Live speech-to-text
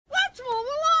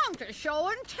to show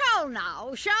and tell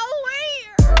now, shall we?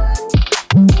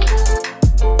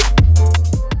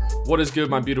 What is good,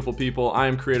 my beautiful people? I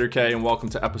am Creator K, and welcome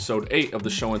to episode 8 of the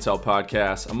Show and Tell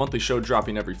podcast, a monthly show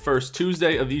dropping every first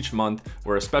Tuesday of each month,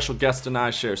 where a special guest and I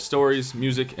share stories,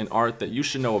 music, and art that you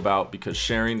should know about because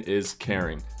sharing is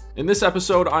caring. In this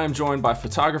episode, I am joined by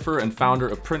photographer and founder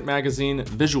of print magazine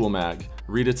Visual Mag,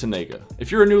 Rita Tanega.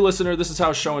 If you're a new listener, this is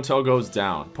how Show and Tell goes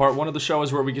down. Part 1 of the show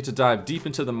is where we get to dive deep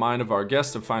into the mind of our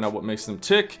guests and find out what makes them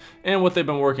tick and what they've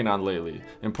been working on lately.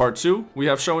 In Part 2, we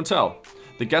have Show and Tell.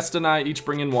 The guest and I each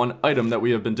bring in one item that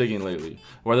we have been digging lately,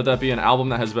 whether that be an album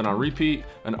that has been on repeat,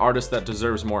 an artist that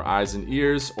deserves more eyes and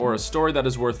ears, or a story that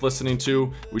is worth listening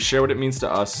to. We share what it means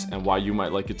to us and why you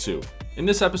might like it too. In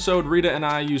this episode, Rita and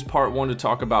I use part 1 to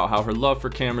talk about how her love for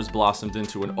cameras blossomed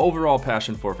into an overall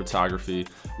passion for photography,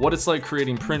 what it's like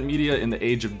creating print media in the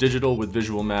age of digital with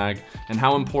Visual Mag, and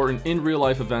how important in real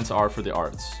life events are for the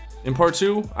arts. In part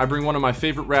 2, I bring one of my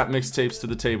favorite rap mixtapes to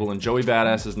the table in Joey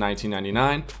Badass's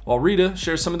 1999, while Rita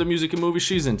shares some of the music and movies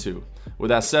she's into. With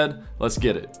that said, let's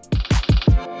get it.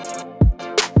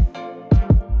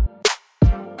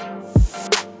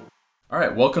 All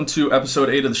right, welcome to episode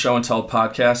 8 of the Show and Tell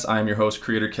podcast. I am your host,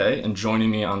 Creator K, and joining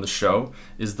me on the show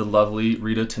is the lovely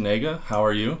Rita Tanega. How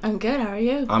are you? I'm good. How are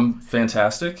you? I'm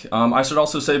fantastic. I should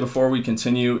also say before we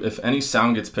continue, if any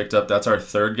sound gets picked up, that's our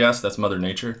third guest. That's Mother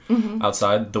Nature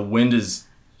outside. The wind is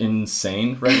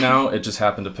insane right now. It just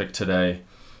happened to pick today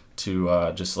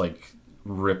to just like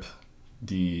rip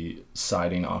the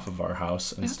siding off of our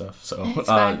house and stuff. So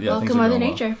yeah, welcome Mother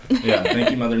Nature. Yeah,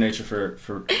 thank you Mother Nature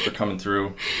for coming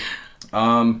through.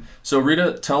 So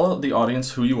Rita, tell the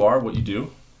audience who you are, what you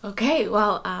do. Okay,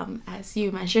 well, as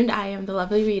you mentioned, I am the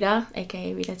lovely Rita,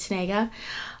 aka Rita Tanega.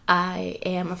 I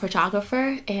am a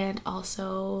photographer and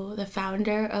also the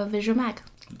founder of Visual Mag.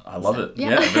 I love it.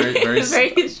 Yeah, very, very,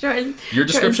 very short. Your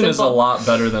description is a lot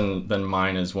better than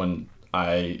mine is when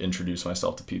I introduce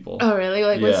myself to people. Oh, really?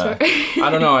 Like, what's I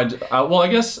don't know.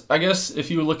 I guess if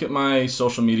you look at my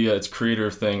social media, it's creator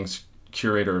of things,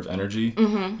 curator of energy.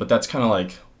 Mm-hmm. But that's kind of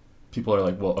like, people are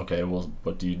like, well, okay, well,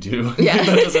 what do you do? Yeah.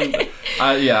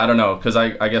 I don't know, because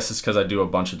I guess it's because I do a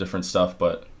bunch of different stuff,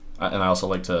 and I also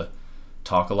like to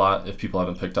talk a lot, if people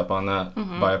haven't picked up on that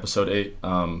by episode 8.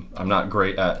 I'm not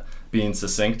great at being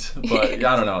succinct, but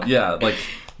I don't know. Yeah, like,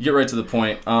 get right to the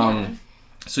point.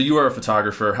 So you are a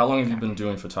photographer. How long have you been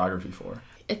doing photography for?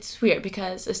 It's weird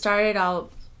because it started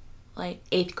out like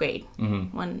 8th grade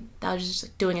when I was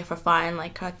just doing it for fun,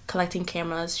 like collecting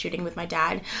cameras, shooting with my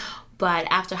dad. But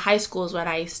after high school is when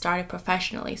I started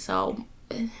professionally. So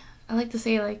I like to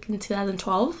say like in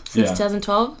 2012, since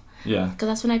 2012. Yeah. Because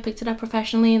that's when I picked it up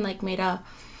professionally and like made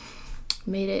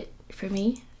it for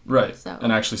me. Right. So.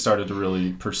 And actually started to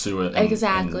really pursue it. And get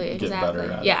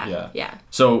better at it. Yeah.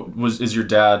 So is your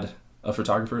dad a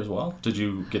photographer as well? Did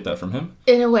you get that from him?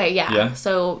 In a way, yeah.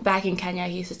 So back in Kenya,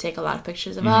 he used to take a lot of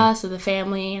pictures of us, of the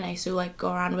family, and I used to like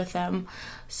go around with them.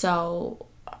 So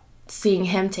seeing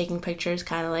him taking pictures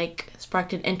kind of like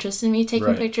sparked an interest in me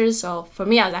taking pictures. So for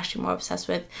me, I was actually more obsessed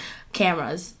with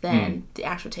cameras than the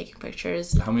actual taking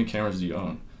pictures. How many cameras do you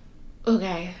own?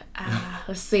 Okay,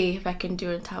 let's see if I can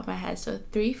do it on top of my head. So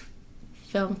 3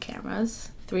 film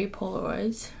cameras, 3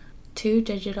 Polaroids, 2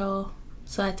 digital,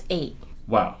 so that's 8.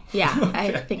 Wow. Yeah,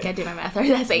 okay. I think I did my math right.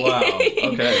 That's 8. Wow.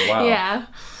 Okay, wow. Yeah.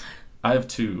 I have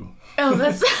 2. Oh,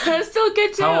 that's still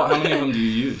good too. How many of them do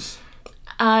you use?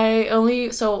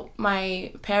 So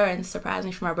my parents surprised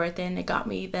me for my birthday and they got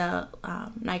me the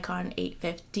Nikon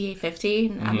 850,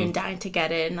 and I've been dying to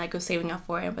get it and like was saving up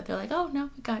for it, but they're like, oh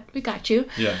no, we got you.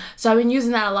 Yeah. So I've been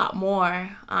using that a lot more,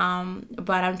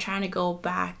 but I'm trying to go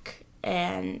back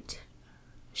and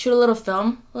shoot a little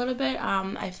film a little bit.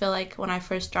 I feel like when I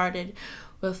first started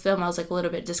with film, I was like a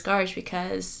little bit discouraged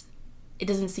because it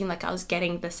doesn't seem like I was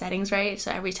getting the settings right. So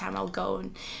every time I'll go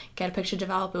and get a picture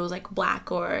developed, it was like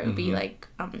black or it would be like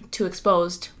too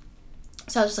exposed.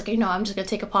 So I was just like, I'm just gonna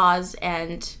take a pause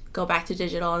and go back to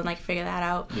digital and like figure that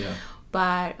out. Yeah.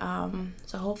 But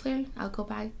so hopefully I'll go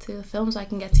back to the film so I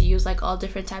can get to use like all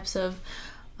different types of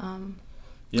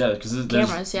because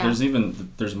cameras.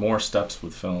 There's more steps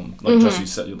with film. Like just you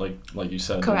said, like you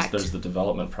said, correct. There's the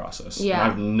development process. Yeah.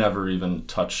 And I've never even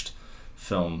touched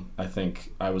film. I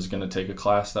think I was gonna take a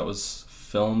class that was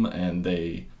film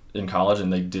in college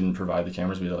and they didn't provide the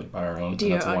cameras. We had to like buy our own.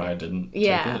 That's why I didn't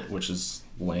take it, which is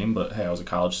lame, but hey, I was a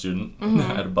college student. I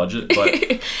had a budget,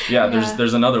 but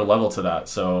there's another level to that.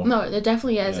 So no, there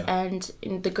definitely is. And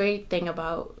the great thing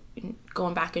about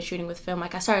going back and shooting with film,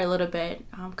 like I started a little bit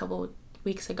a couple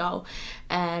weeks ago,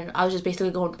 and I was just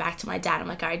basically going back to my dad. I'm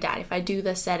like, all right, Dad, if I do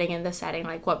this setting and this setting,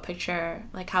 like what picture,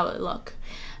 like how it look?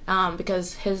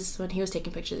 because when he was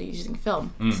taking pictures, he was using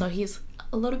film. So he's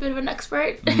a little bit of an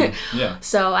expert. Yeah.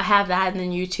 So I have that, and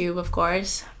then YouTube, of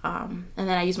course. And then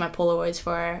I use my Polaroids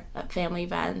for family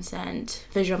events and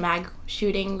visual mag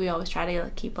shooting. We always try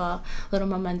to keep a little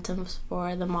momentum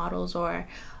for the models, or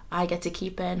I get to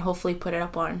keep it and hopefully put it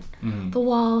up on the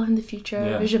wall in the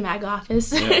future, visual mag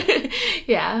office.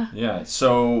 Yeah. Yeah.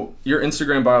 So your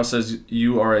Instagram bio says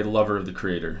you are a lover of the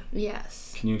creator.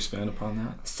 Yes. Can you expand upon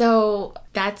that? So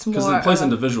that's more... Because it plays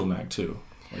into visual mag too.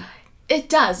 Like, it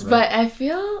does, right? but I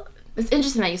feel... It's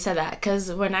interesting that you said that,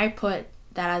 because when I put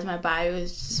that as my bio,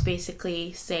 it's just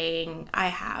basically saying I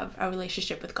have a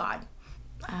relationship with God.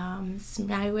 It's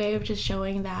my way of just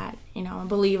showing that, I'm a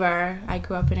believer. I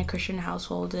grew up in a Christian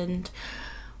household, and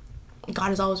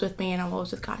God is always with me, and I'm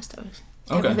always with God. So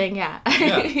everything, yeah,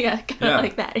 kind of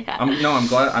like that. Yeah.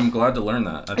 I'm glad to learn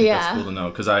that. I think that's cool to know,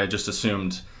 because I just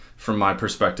assumed, from my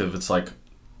perspective, it's like,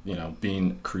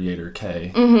 being creator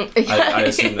K. I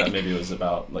assumed that maybe it was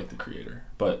about like the creator,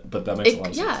 but that makes a lot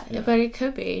of sense. Yeah, but it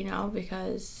could be,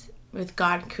 because with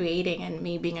God creating and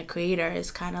me being a creator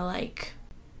is kind of like,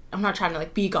 I'm not trying to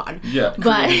like be God. Yeah,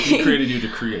 but he created you to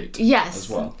create. Yes, as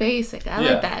well. Basically. I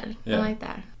like that. Yeah. I like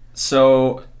that.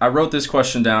 So I wrote this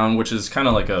question down, which is kind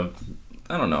of like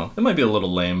I don't know, it might be a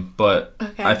little lame, but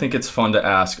I think it's fun to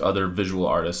ask other visual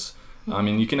artists. I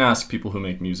mean, you can ask people who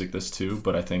make music this too,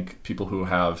 but I think people who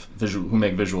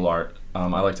make visual art, I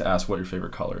like to ask what your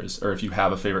favorite color is, or if you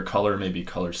have a favorite color, maybe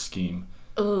color scheme.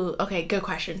 Ooh, okay, good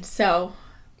question. So,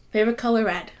 favorite color,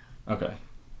 red. Okay.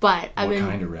 But what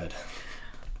kind of red?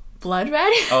 Blood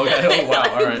red. Okay. Oh wow.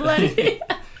 All right. Blood.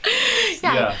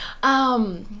 Yeah.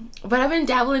 But I've been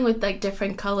dabbling with like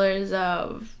different colors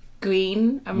of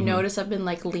green. I've noticed I've been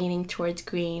like leaning towards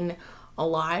green a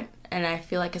lot. And I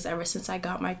feel like it's ever since I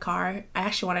got my car. I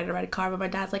actually wanted a red car, but my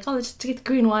dad's like, let's just get the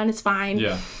green one. It's fine.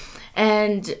 Yeah.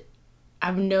 And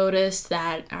I've noticed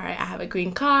that, all right, I have a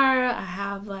green car. I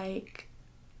have like,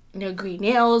 green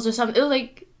nails or something. It was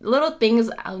like little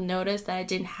things I'll notice that I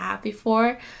didn't have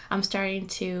before. I'm starting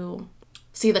to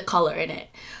see the color in it.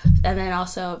 And then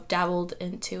also dabbled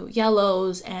into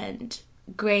yellows and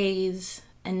grays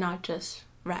and not just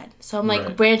red. So I'm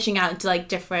like branching out into like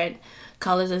different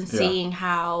colors and seeing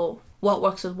what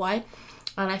works with what.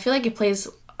 And I feel like it plays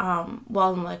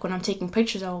well in like when I'm taking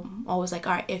pictures. I'm always like,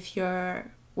 all right, if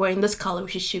you're wearing this color,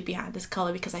 we should shoot behind this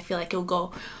color, because I feel like it'll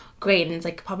go great. And it's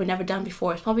like probably never done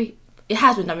before. It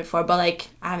has been done before, but like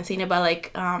I haven't seen it. But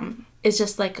like it's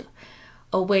just like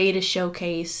a way to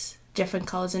showcase different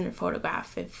colors in your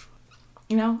photograph. If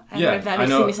I don't know if that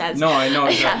makes any sense. No, I know.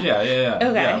 Exactly. Yeah.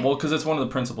 Okay. Yeah. Well, because it's one of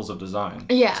the principles of design.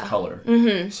 Yeah. It's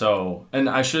color. So, and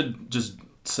I should just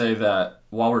say that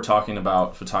while we're talking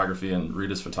about photography and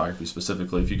Rita's photography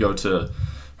specifically, if you go to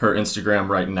her Instagram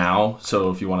right now,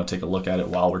 so if you want to take a look at it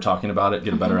while we're talking about it,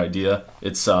 get a better idea,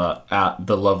 it's at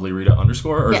the lovely Rita _,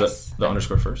 or is it the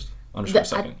underscore first? Underscore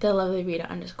second? The lovely Rita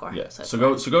 _. Yeah. So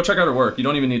go check out her work. You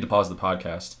don't even need to pause the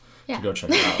podcast to go check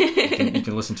it out. You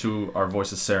can listen to our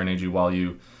voices serenade you while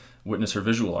you witness her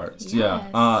visual arts. Yes.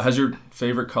 Yeah. Has your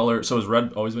favorite color, so has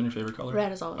red always been your favorite color? Red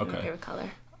has always been my favorite color.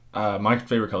 My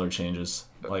favorite color changes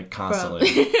like constantly.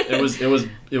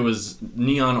 It was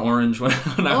neon orange when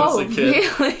I was a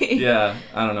kid. Really? Yeah,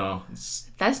 I don't know.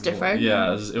 That's different.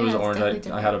 Yeah, it was orange.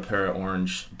 I had a pair of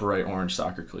bright orange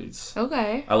soccer cleats.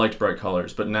 Okay. I liked bright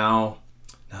colors, but now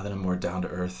that I'm more down to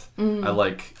earth, I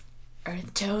like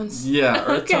earth tones. Yeah,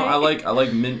 earth tone. I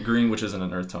like mint green, which isn't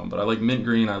an earth tone, but I like mint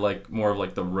green. I like more of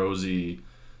like the rosy,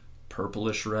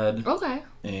 purplish red. Okay.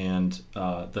 And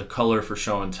the color for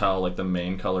show and tell, like the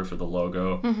main color for the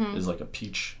logo, is like a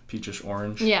peachish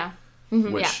orange. Yeah.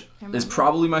 Which is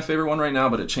probably my favorite one right now,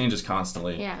 but it changes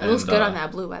constantly. Yeah, it looks good on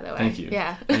that blue, by the way. Thank you.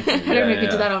 Yeah. Thank you. I don't know if you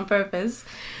did that on purpose.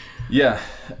 Yeah.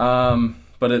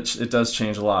 But it does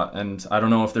change a lot, and I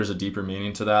don't know if there's a deeper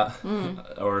meaning to that,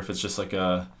 or if it's just like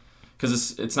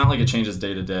because it's not like it changes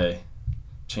day to day.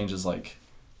 It changes like,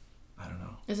 I don't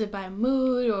know. Is it by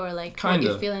mood or like what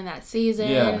you're feeling that season?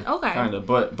 Yeah, okay. Kind of,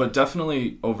 but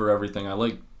definitely over everything.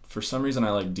 For some reason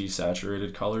I like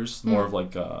desaturated colors, more of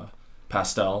like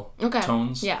pastel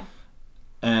tones. Yeah.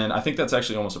 And I think that's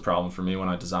actually almost a problem for me when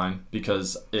I design,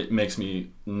 because it makes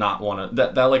me not want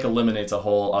to. That like eliminates a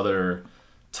whole other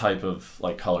type of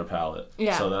like color palette.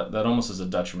 Yeah. So that almost is a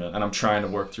detriment, and I'm trying to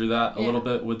work through that a little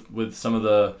bit with some of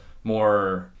the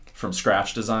more from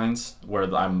scratch designs where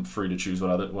I'm free to choose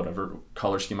whatever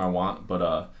color scheme I want,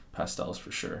 but pastels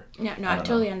for sure. Yeah, no, I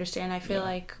totally understand. I feel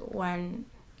like when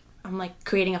I'm like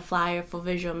creating a flyer for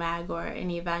Visual Mag or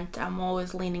any event, I'm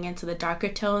always leaning into the darker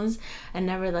tones and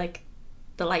never like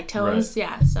the light tones. Right.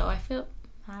 Yeah, so I feel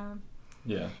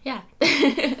yeah.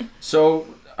 So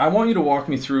I want you to walk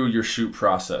me through your shoot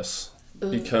process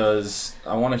because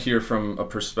I want to hear from a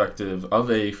perspective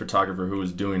of a photographer who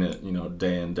is doing it,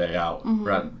 day in, day out,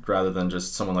 rather than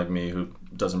just someone like me who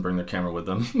doesn't bring their camera with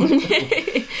them.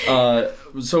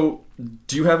 So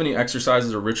do you have any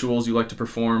exercises or rituals you like to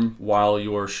perform while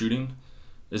you're shooting?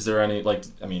 Is there any,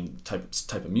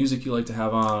 type of music you like to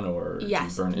have on, or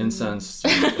Yes. do you burn incense? Do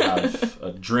you have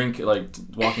a drink?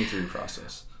 Walk me through your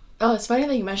process. Oh, it's funny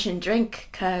that you mentioned drink,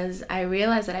 because I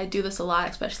realize that I do this a lot,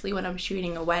 especially when I'm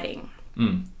shooting a wedding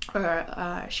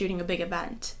or shooting a big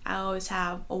event. I always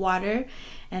have a water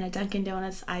and a Dunkin'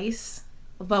 Donuts ice,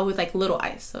 but with little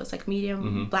ice. So it's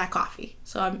medium black coffee.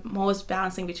 So I'm always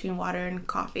balancing between water and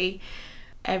coffee.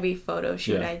 Every photo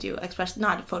shoot I do, especially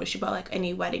not a photo shoot, but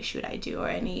any wedding shoot I do or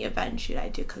any event shoot I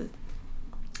do, because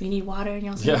you need water and you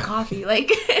also need coffee.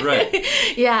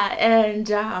 Right. Yeah,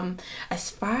 and as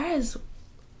far as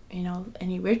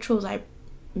any rituals,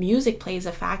 music plays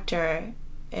a factor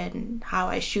in how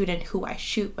I shoot and who I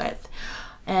shoot with.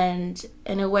 And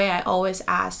in a way, I always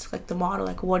ask the model,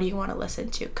 what do you want to listen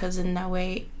to? Because in that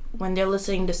way, when they're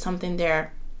listening to something they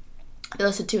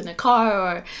listen to in the car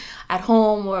or at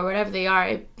home or wherever they are,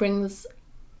 it brings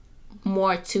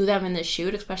more to them in the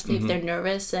shoot, especially if they're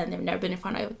nervous and they've never been in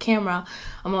front of a camera.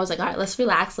 I'm always all right, let's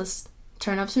relax, let's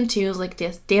turn up some tunes,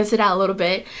 dance it out a little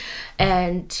bit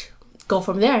and go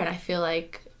from there. And I feel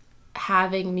like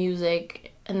having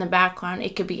music in the background,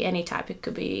 it could be any type. It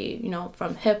could be,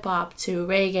 from hip hop to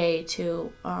reggae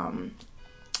to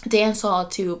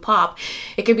dancehall to pop.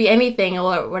 It could be anything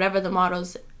or whatever the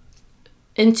model's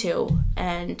into,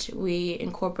 and we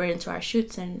incorporate into our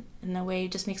shoots, and in a way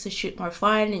it just makes the shoot more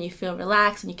fun and you feel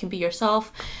relaxed and you can be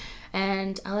yourself.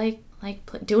 And I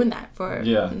like doing that for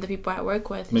the people I work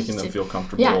with, making them feel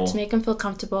comfortable. To make them feel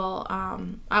comfortable. I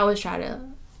always try to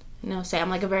say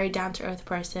I'm a very down-to-earth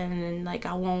person, and I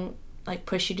won't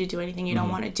push you to do anything you don't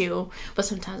want to do. But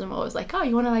sometimes I'm always oh,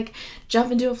 you want to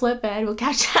jump and do a flip, and we'll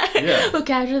catch that. We'll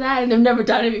capture that, and they've never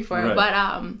done it before.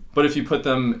 Right. But if you put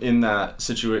them in that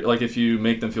situation, if you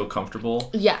make them feel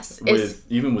comfortable, yes,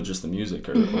 even with just the music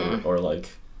or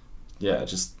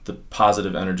just the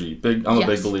positive energy. I'm a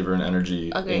big believer in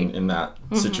energy in that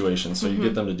situation. So you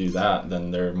get them to do that,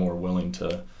 then they're more willing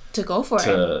to go for it,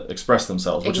 to express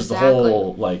themselves, which is the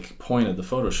whole point of the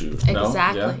photo shoot.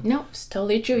 Exactly. No? No, it's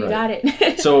totally true. Right. You got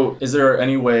it. So is there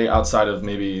any way outside of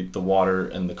maybe the water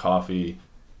and the coffee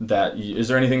is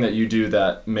there anything that you do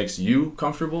that makes you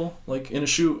comfortable in a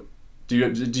shoot? Do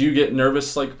you get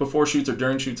nervous before shoots or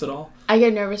during shoots at all? I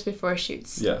get nervous before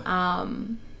shoots. Yeah.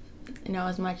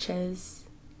 As much as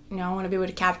I want to be able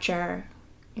to capture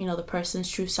the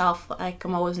person's true self,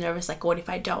 I'm always nervous what if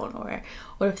I don't, or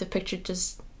what if the picture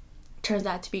just turns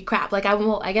out to be crap.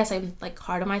 I guess I'm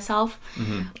hard on myself,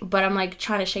 but I'm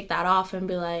trying to shake that off and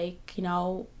be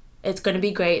it's gonna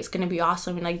be great, it's gonna be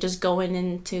awesome, and just going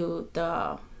into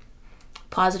the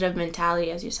positive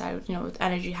mentality, as you said, with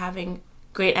energy. Having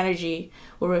great energy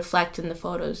will reflect in the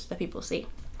photos that people see.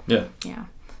 Yeah.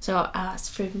 So as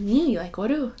for me, I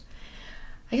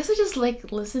guess I just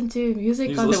listen to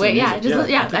music on the way. I feel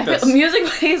music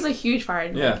plays a huge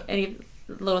part in any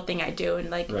little thing I do,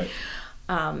 and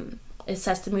it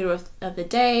sets the mood of the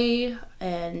day,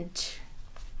 and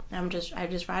I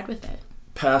just ride with it.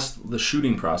 Past the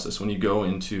shooting process, when you go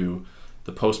into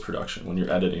the post-production, when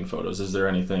you're editing photos, is there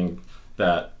anything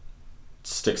that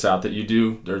sticks out that you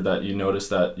do, or that you notice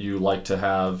that you like to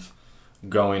have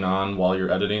going on while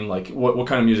you're editing? What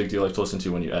kind of music do you like to listen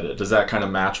to when you edit? Does that kind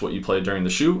of match what you play during the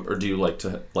shoot, or do you like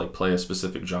to play a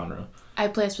specific genre? I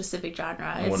play a specific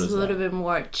genre. It's a little bit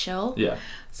more chill. Yeah.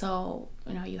 So,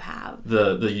 you have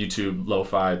the YouTube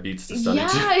lo-fi beats to study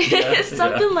to. Yeah,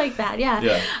 something like that.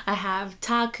 Yeah. I have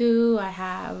Taku, I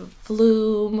have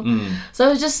Flume.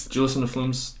 So it's just... Did you listen to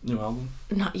Flume's new album?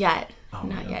 Not yet.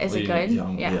 Not yet. Is it good?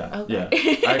 Yeah.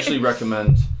 Okay. I actually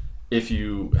recommend, if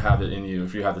you have it in you,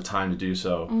 if you have the time to do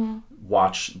so,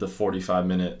 watch the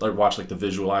 45-minute, watch the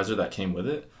visualizer that came with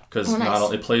it. Because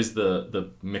it plays the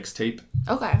mixtape,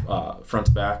 front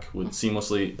to back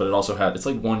seamlessly, but it also it's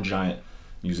one giant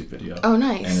music video. Oh,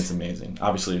 nice! And it's amazing.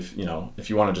 Obviously, if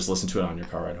you want to just listen to it on your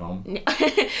car ride home,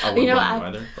 I wouldn't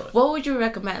either. But. What would you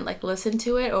recommend? Listen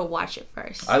to it or watch it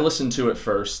first? I listened to it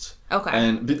first. Okay.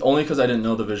 And only because I didn't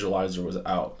know the visualizer was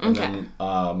out. And then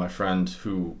my friend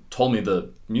who told me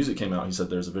the music came out, he said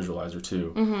there's a visualizer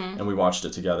too, and we watched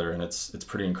it together, and it's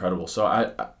pretty incredible. So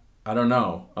I don't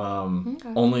know. I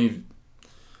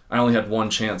only had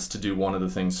one chance to do one of the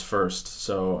things first,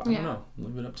 so I don't know.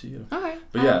 Leave it up to you. Okay.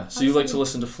 But so you like to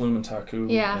listen to Flume and Taku?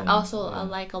 Yeah. I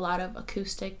like a lot of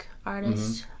acoustic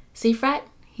artists. Seafret,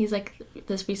 he's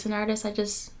this recent artist I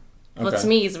just Well, to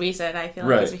me, he's recent. I feel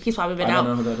like he's probably been out. I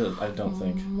don't know who that is. I don't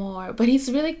think. More. But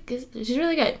she's really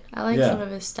good. I like some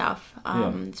of his stuff.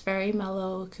 Yeah. It's very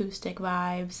mellow, acoustic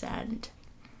vibes, and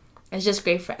it's just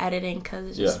great for editing because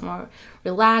it's just more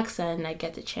relaxed, and I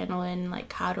get to channel in,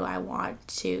 like, how do I want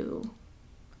to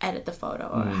edit the photo,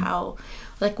 or how,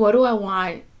 like, what do I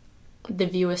want the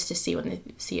viewers to see when they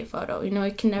see a photo. You know,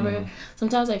 it can never,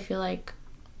 sometimes I feel like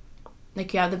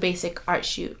you have the basic art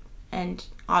shoot, and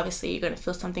obviously you're going to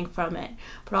feel something from it,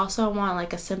 but also I want,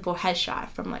 like, a simple headshot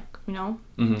from, like, you know,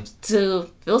 to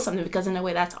feel something, because in a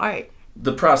way that's art.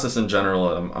 The process in general,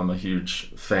 I'm a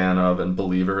huge fan of and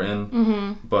believer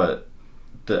in, but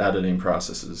the editing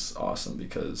process is awesome,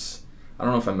 because I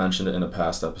don't know if I mentioned it in a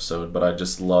past episode, but I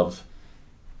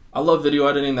love video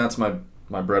editing. That's my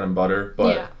bread and butter,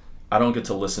 but I don't get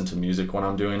to listen to music when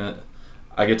I'm doing it.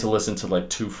 I get to listen to, like,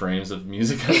 2 frames of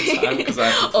music at a time, because I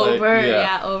have to play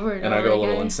over and I go a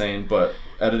little insane. But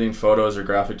editing photos or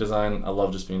graphic design, I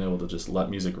love just being able to just let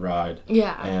music ride.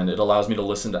 Yeah. And it allows me to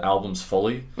listen to albums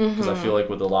fully, because I feel like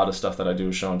with a lot of stuff that I do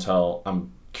with show and tell,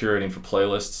 I'm curating for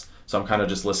playlists. So I'm kind of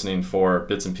just listening for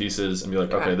bits and pieces and be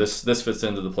like, okay, this fits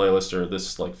into the playlist, or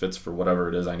this, like, fits for whatever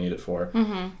it is I need it for.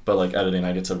 But, like, editing,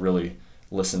 I get to really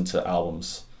listen to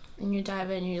albums. And you dive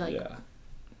in, you, like,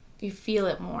 you feel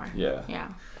it more.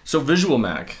 Yeah. So Visual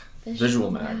Mag.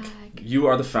 You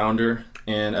are the founder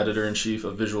and editor-in-chief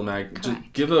of Visual Mag.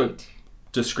 Correct. Give a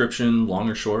description, long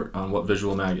or short, on what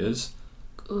Visual Mag is.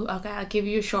 Ooh, okay, I'll give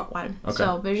you a short one. Okay.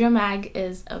 So Visual Mag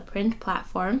is a print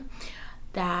platform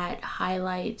that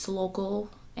highlights local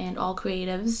and all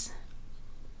creatives,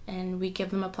 and we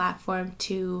give them a platform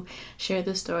to share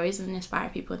the stories and inspire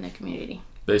people in their community.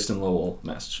 Based in Lowell,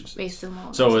 Massachusetts.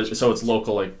 So it's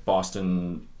local, like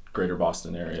Boston, greater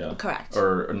Boston area. Correct.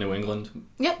 Or New England.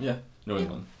 Yep. Yeah, New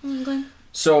England. New England.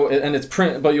 So, and it's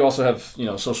print, but you also have, you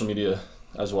know, social media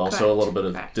as well. Correct. So a little bit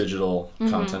of digital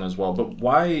content as well. But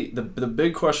why, the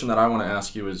big question that I want to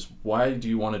ask you is, why do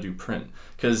you want to do print?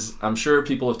 Because I'm sure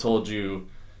people have told you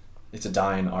it's a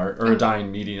dying art, or a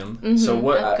dying medium. So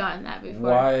what? I've gotten that before.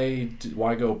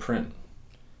 Why go print?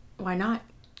 Why not?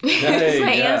 That's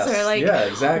my answer. Like, yeah,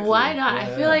 exactly. Why not?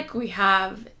 I feel like we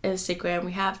have Instagram,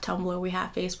 we have Tumblr, we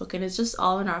have Facebook, and it's just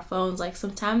all in our phones. Like,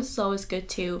 sometimes it's always good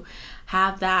to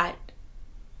have that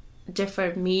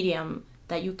different medium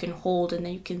that you can hold and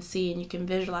that you can see and you can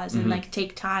visualize and, like,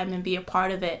 take time and be a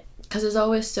part of it. Because it's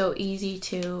always so easy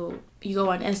to, you go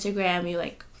on Instagram, you,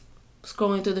 like,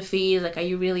 scrolling through the feed, like, are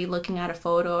you really looking at a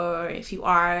photo? Or if you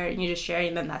are and you're just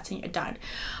sharing, then that's it, you're done.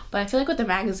 But I feel like with the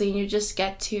magazine, you just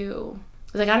get to,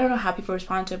 like, I don't know how people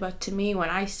respond to it, but to me, when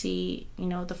I see, you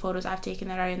know, the photos I've taken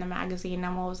that are in the magazine,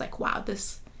 I'm always like, wow,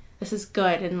 this is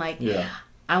good, and, like,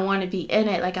 I want to be in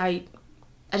it. Like, I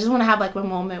just want to have, like, my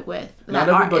moment with that. Not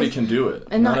everybody can do it.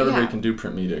 And not everybody can do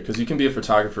print media, because you can be a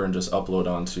photographer and just upload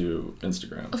onto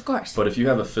Instagram. Of course. But if you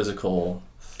have a physical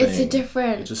thing, it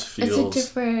just feels it's a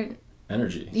different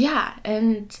energy. Yeah,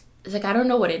 and it's like, I don't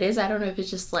know what it is. I don't know if it's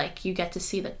just, like, you get to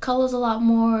see the colors a lot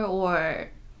more, or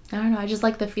I don't know. I just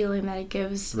like the feeling that it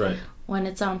gives when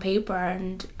it's on paper,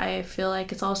 and I feel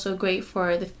like it's also great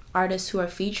for the artists who are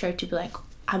featured to be like,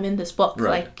 I'm in this book,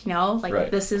 like, you know,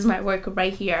 like, this is my work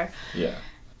right here. Yeah.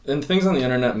 And things on the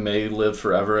internet may live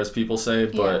forever, as people say,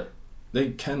 but they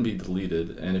can be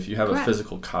deleted. And if you have a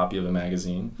physical copy of a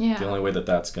magazine, the only way that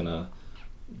that's going to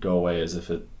go away is if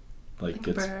it, like,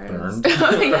 gets burned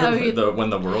when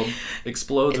the world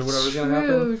explodes or whatever's going to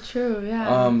happen. True,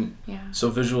 yeah. So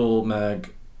Visual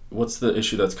Mag, what's the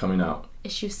issue that's coming out?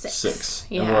 Issue 6.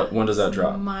 Yeah. And when does that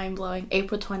drop? Mind-blowing.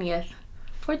 April 20th.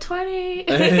 420.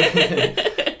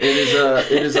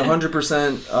 It is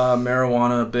 100%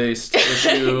 marijuana-based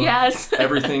issue. Yes.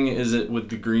 Everything is it with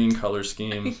the green color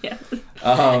scheme. Yes.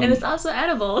 And it's also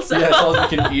edible. So. Yeah, it's all, you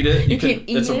can eat it. You can eat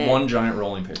it. It's a one giant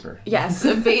rolling paper. Yes,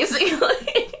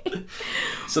 basically.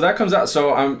 So that comes out.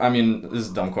 So I mean, this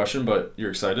is a dumb question, but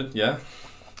you're excited? Yeah?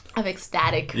 I'm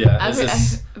ecstatic. Yeah.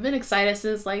 I've been excited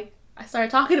since, like, I started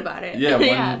talking about it.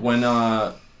 Yeah.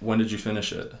 When did you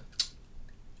finish it?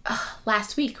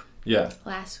 Last week. Yeah.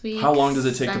 Last week. How long does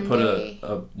it take Sunday. to put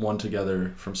a one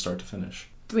together from start to finish?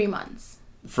 3 months.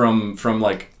 From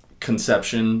like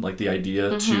conception, like the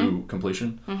idea, to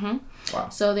completion? Mm-hmm. Wow.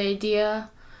 So the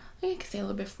idea, I could say a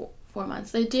little bit 4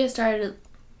 months. The idea started,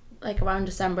 like, around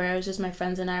December. It was just my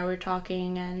friends and I were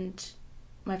talking, and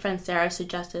my friend Sarah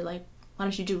suggested, like, why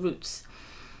don't you do roots?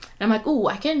 And I'm like, ooh,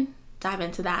 I can dive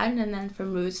into that. And then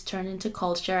from roots turned into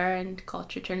culture, and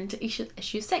culture turned into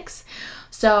issue 6.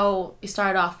 So we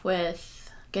started off with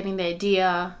getting the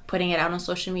idea, putting it out on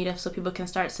social media so people can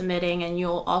start submitting, and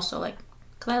you'll also, like,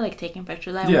 because I like taking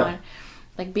pictures, I want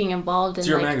like being involved in it's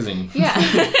your like, magazine. Yeah.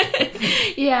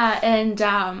 Yeah, and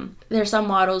there's some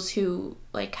models who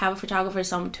like have a photographer,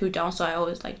 some who don't, so I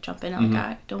always like jump in and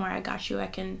like, don't worry, I got you, I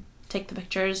can take the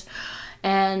pictures.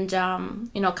 And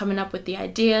you know, coming up with the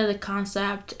idea, the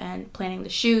concept, and planning the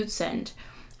shoots, and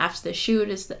after the shoot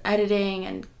is the editing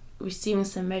and receiving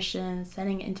submissions,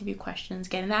 sending interview questions,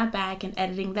 getting that back and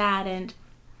editing that, and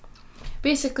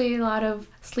basically a lot of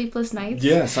sleepless nights.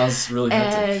 Yeah, sounds really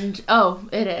hectic.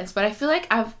 And it is, but I feel like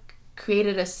I've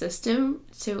created a system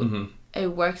to it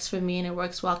works for me and it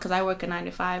works well, because I work a 9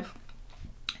 to 5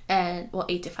 and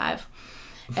 8 to 5,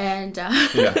 and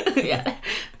yeah,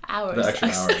 hours, the extra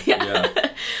hour. Yeah.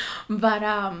 But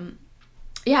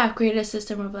I've created a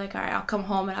system of like, all right, I'll come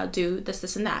home and I'll do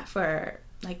this and that for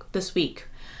like this week,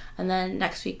 and then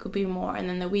next week will be more, and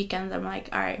then the weekends I'm like,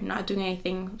 all right, I'm not doing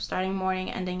anything, starting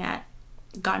morning, ending at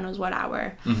God knows what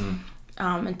hour,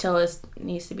 until it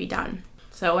needs to be done.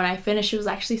 So when I finished, it was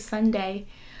actually Sunday.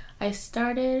 It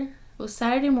was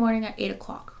Saturday morning at 8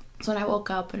 o'clock. So when I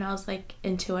woke up and I was like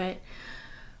into it,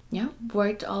 yeah,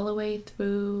 worked all the way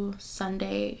through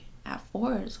Sunday at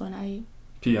 4 is when I...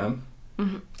 PM?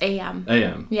 AM.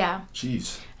 AM? Yeah.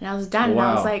 Jeez. And I was done, Wow.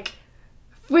 and I was like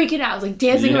freaking out. I was like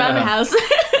dancing around the house.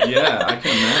 Yeah, I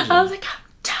can imagine. I was like,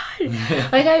 I'm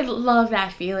done. Like, I love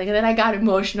that feeling. And then I got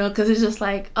emotional because it's just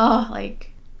like, oh, like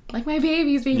my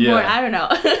baby's being born. I don't know.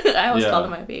 I always call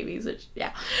them my babies, which,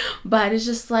 yeah. But it's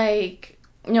just like,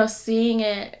 you know, seeing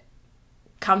it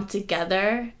come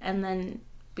together and then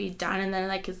be done, and then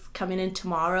like it's coming in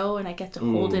tomorrow and I get to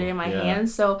hold it in my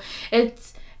hands. So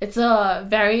it's a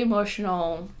very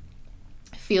emotional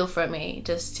feel for me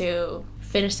just to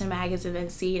finish the magazine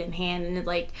and see it in hand, and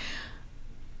like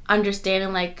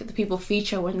understanding like the people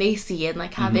feature when they see it and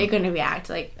like how they're going to react.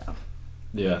 Like,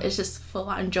 it's just full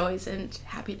on joys and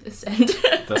happiness. And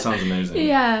that sounds amazing.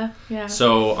 Yeah.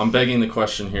 So I'm begging the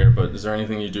question here, but is there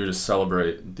anything you do to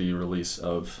celebrate the release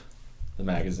of the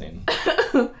magazine?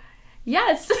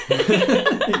 Yes.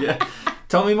 Yeah.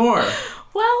 Tell me more.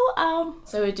 Well,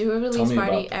 so we do a release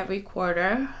party every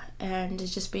quarter, and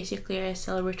it's just basically a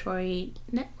celebratory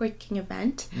networking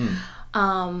event.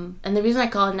 And the reason I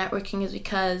call it networking is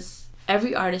because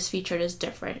every artist featured is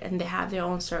different, and they have their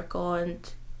own circle, and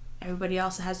everybody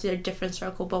else has their different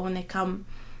circle. But when they come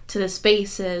to the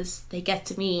spaces, they get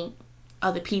to meet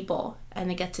other people and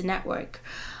they get to network.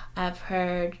 I've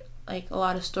heard like a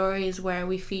lot of stories where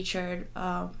we featured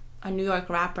a New York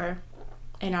rapper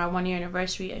in our 1-year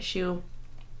anniversary issue,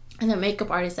 and the makeup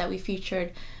artist that we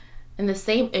featured in the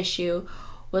same issue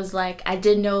was like, I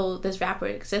didn't know this rapper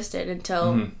existed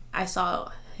until I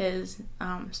saw his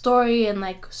story and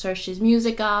like searched his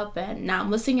music up, and now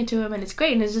I'm listening to him and it's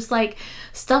great. And it's just like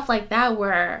stuff like that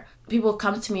where people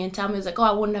come to me and tell me, it's like, oh,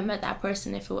 I wouldn't have met that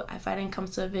person if I didn't come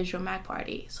to a visual mag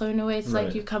party. So in a way, it's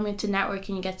like you come into network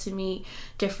and you get to meet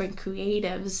different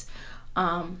creatives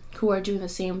who are doing the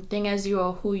same thing as you,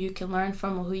 or who you can learn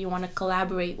from, or who you want to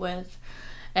collaborate with.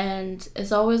 And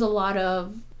it's always a lot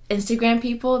of Instagram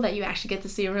people that you actually get to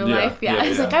see in real life.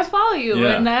 It's like, I follow you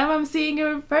and now I'm seeing you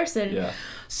in person.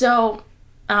 So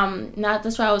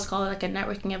that's why I always call it like a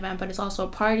networking event, but it's also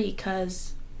a party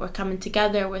because we're coming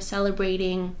together, we're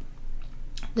celebrating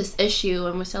this issue,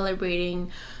 and we're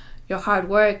celebrating your hard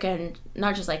work, and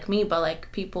not just like me, but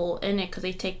like people in it, because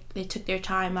they took their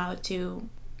time out to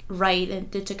write,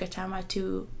 and they took their time out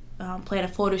to plan a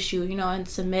photo shoot, you know, and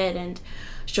submit and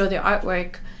show their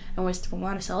artwork, and we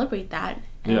want to celebrate that.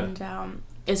 And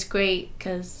it's great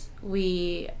because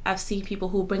I've seen people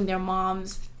who bring their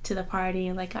moms to the party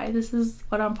and like, hey, this is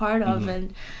what I'm part of.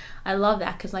 And I love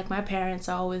that because like my parents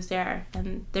are always there,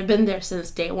 and they've been there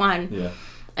since day one.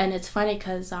 And it's funny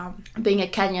because being a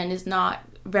Kenyan is not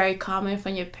very common for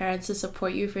your parents to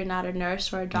support you if you're not a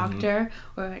nurse or a doctor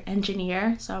or an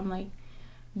engineer. So I'm like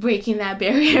breaking that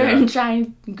barrier and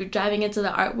driving into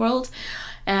the art world.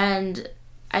 And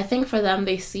I think for them,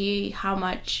 they see how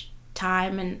much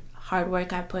time and hard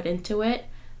work I put into it,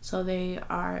 so they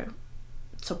are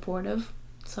supportive.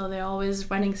 So they're always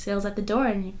running sales at the door,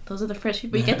 and those are the first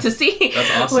people you get to see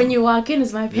awesome. when you walk in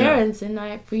is my parents, and I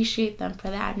appreciate them for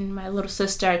that. And my little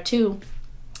sister too,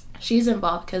 she's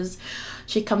involved because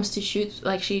she comes to shoots,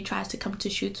 like she tries to come to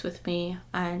shoots with me,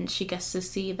 and she gets to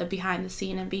see the behind the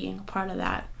scene and being a part of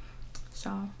that.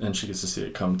 So. And she gets to see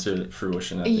it come to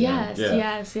fruition at the end.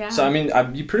 Yes. So I mean,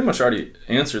 you pretty much already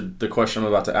answered the question I'm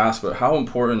about to ask, but how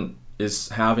important is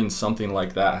having something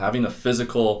like that, having a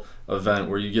physical event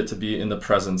where you get to be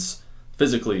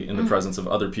physically in the presence of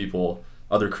other people,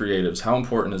 other creatives? How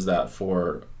important is that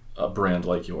for a brand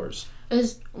like yours?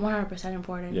 It's 100%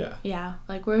 important. Yeah.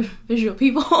 Like we're visual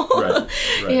people. Right.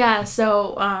 Yeah.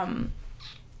 So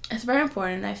It's very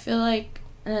important. I feel like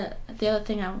the other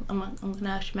thing I'm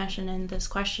gonna mention in this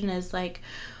question is like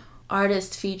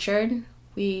artists featured.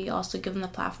 We also give them the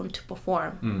platform to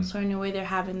perform. So in a way, they're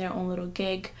having their own little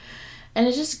gig, and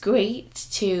it's just great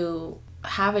to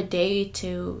have a day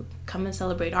to come and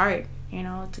celebrate art. You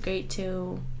know, it's great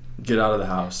to get out of the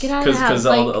house. Because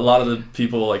a lot of the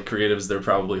people, like creatives, they're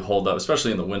probably holed up,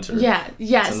 especially in the winter. Yeah,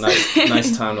 yes. It's a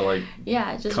nice time to like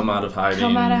just come out of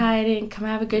hiding. Come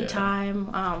have a good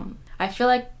time. I feel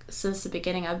like since the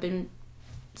beginning I've been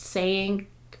saying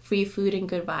free food and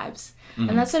good vibes.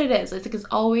 And that's what it is. It's like it's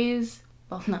always,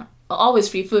 well, not always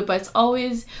free food, but it's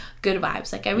always good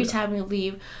vibes. Like every time we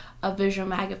leave a Visual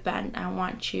Mag event, I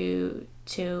want you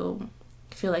to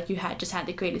feel like you just had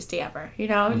the greatest day ever, you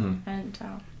know? And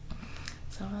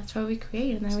so that's what we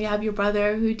create. And then we have your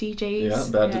brother who DJs.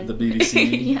 Yeah, the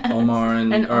BDC, yes. Omar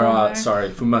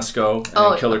Fumesco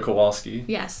and Killer Kowalski.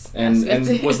 Yes.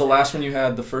 And was the last one you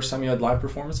had the first time you had live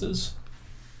performances?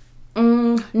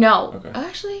 No. Okay.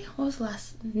 Actually, what was the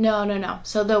last? No.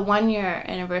 So the 1 year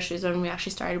anniversary is when we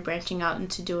actually started branching out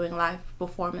into doing live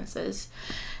performances.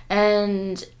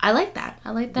 And I like that.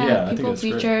 Yeah, people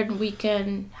featured, great. We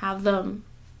can have them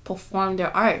perform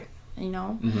their art, you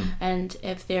know? And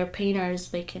if they're painters,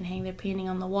 they can hang their painting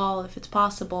on the wall if it's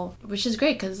possible, which is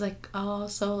great because, like, I'll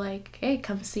also, like, hey,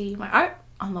 come see my art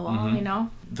on the wall, you know?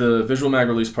 The Visual Mag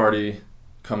release party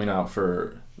coming out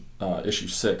for issue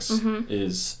 6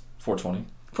 is 420.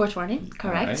 420,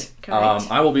 correct. Right.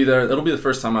 Correct. I will be there. It'll be the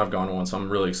first time I've gone to one, so I'm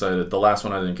really excited. The last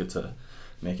one I didn't get to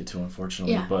make it to,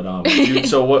 unfortunately. Yeah. But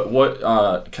so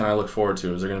what can I look forward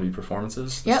to? Is there going to be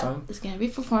performances this time? There's going to be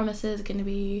performances. It's going to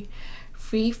be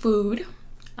free food,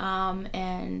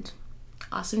 and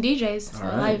awesome DJs. So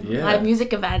live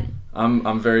music event.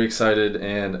 I'm very excited,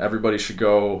 and everybody should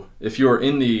go. If you're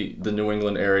in the New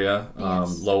England area,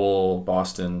 Lowell,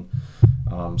 Boston,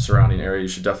 surrounding area, you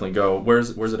should definitely go. Where's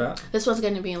it at? This one's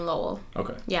going to be in Lowell.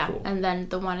 Okay. Yeah, cool. And then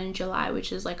the one in July,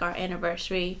 which is like our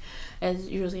anniversary, is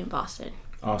usually in Boston.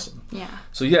 Awesome.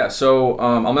 Yeah. So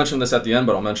I'll mention this at the end,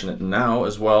 but I'll mention it now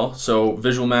as well. So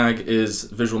Visual Mag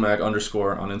is visualmag_ on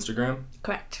Instagram.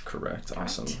 Correct.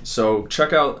 Awesome. So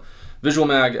check out Visual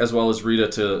Mag as well as Rita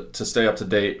to stay up to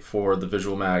date for the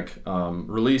Visual Mag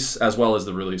release as well as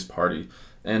the release party.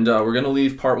 And we're going to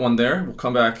leave part 1 there. We'll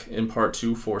come back in part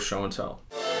 2 for show and tell.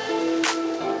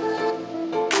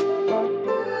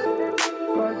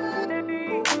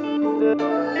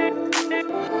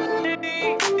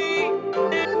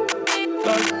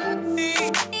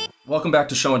 Welcome back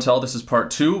to Show and Tell. This is part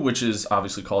 2, which is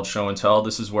obviously called Show and Tell.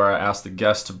 This is where I ask the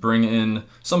guest to bring in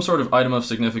some sort of item of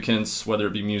significance, whether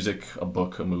it be music, a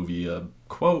book, a movie, a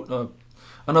quote,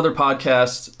 another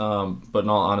podcast. But in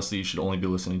all honesty, you should only be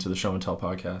listening to the Show and Tell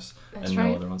podcast. That's and right.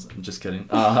 no other ones. I'm just kidding.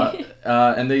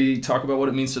 And they talk about what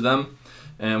it means to them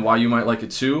and why you might like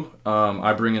it too.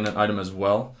 I bring in an item as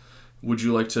well. Would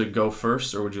you like to go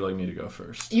first, or would you like me to go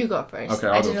first? You go first. Okay,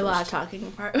 I did a lot of talking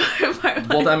in part 1.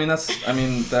 Well,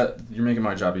 that you're making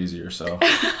my job easier, so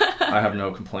I have no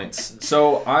complaints.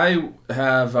 So I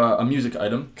have a music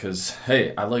item because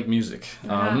hey, I like music.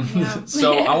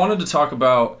 So I wanted to talk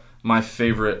about my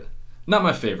favorite, not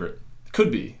my favorite, could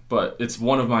be, but it's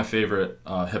one of my favorite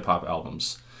hip hop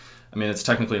albums. I mean, it's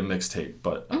technically a mixtape,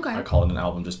 but I call it an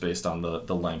album just based on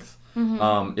the length.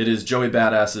 It is Joey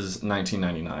Badass's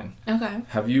 1999. Okay.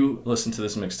 Have you listened to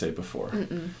this mixtape before?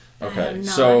 Mm-mm. Okay,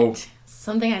 so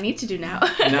something I need to do now.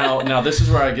 now this is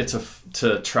where I get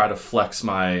to try to flex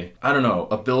my, I don't know,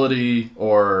 ability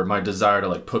or my desire to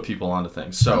like put people onto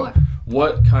things. So,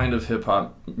 what kind of hip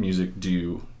hop music do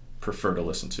you prefer to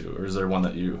listen to, or is there one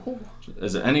that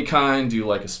is it any kind? Do you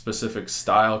like a specific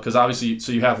style? Because obviously,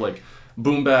 so you have like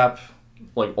boom bap,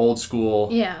 like old school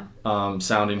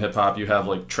sounding hip hop. You have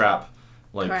like trap,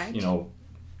 like Correct. you know,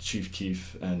 Chief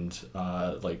Keef and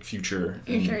like Future.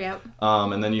 Yep.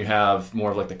 And then you have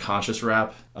more of like the conscious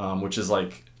rap, which is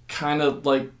like kind of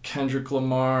like Kendrick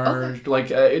Lamar. Okay. Like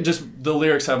it just the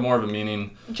lyrics have more of a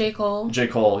meaning. J. Cole,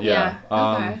 yeah.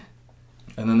 Okay.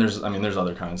 And then there's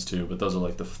other kinds too, but those are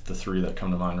like the 3 that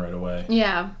come to mind right away.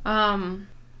 Yeah.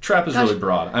 Trap is really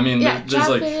broad. I mean, there's trap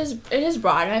like it is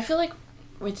broad, and I feel like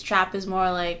with trap is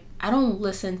more like I don't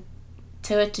listen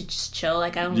to it to just chill.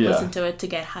 Like I don't listen to it to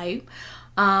get hype.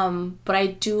 But I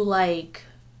do like,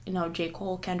 you know, J.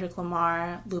 Cole, Kendrick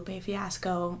Lamar, Lupe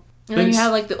Fiasco. And then you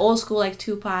have like the old school like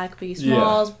Tupac, Biggie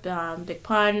Smalls, Big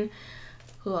Pun.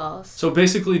 Who else? So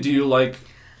basically, do you like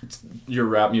your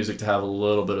rap music to have a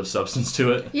little bit of substance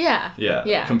to it?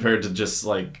 Yeah. Compared to just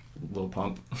like Lil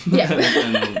Pump Yeah.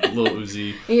 and Lil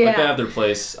Uzi. Yeah. Like, they have their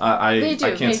place. I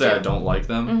can't say I don't like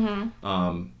them.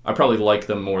 I probably like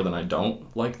them more than I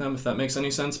don't like them, if that makes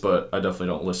any sense, but I definitely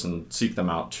don't seek them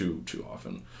out too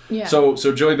often. Yeah. So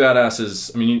Joey Badass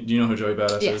is, I mean, do you know who Joey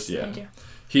Badass is? Yeah. Yeah.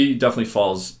 He definitely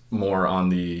falls more on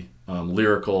the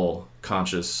lyrical,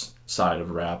 conscious side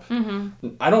of rap.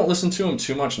 I don't listen to him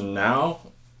too much now,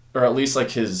 or at least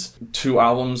like his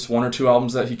 1 or 2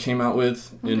 albums that he came out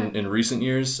with in recent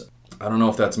years. I don't know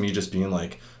if that's me just being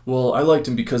like, well, I liked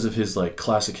him because of his like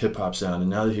classic hip hop sound, and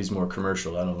now that he's more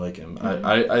commercial, I don't like him.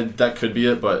 I that could be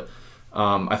it, but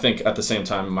I think at the same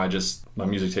time my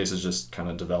music taste has just kind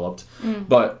of developed.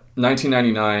 But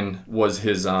 1999 was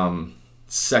his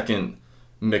second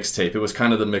mixtape. It was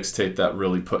kind of the mixtape that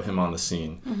really put him on the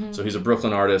scene. So he's a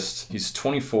Brooklyn artist. He's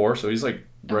 24, so he's like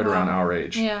right around our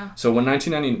age. Yeah. So when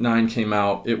 1999 came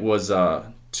out, it was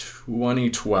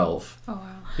 2012. Oh wow.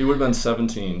 He would have been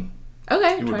 17.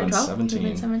 Okay. He would have been 17. He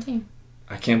would have been 17.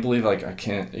 I can't believe I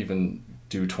can't even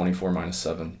do 24 minus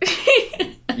 7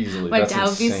 easily. My That's dad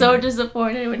would be insane. so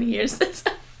disappointed when he hears this.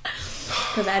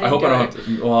 Because I hope I don't have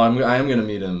to. Well, I am gonna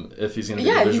meet him if he's gonna be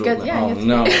a visual.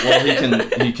 No.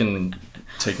 Well, he can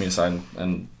take me aside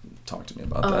and talk to me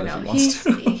about that if he wants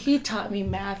to. He taught me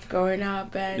math growing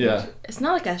up, and Yeah. it's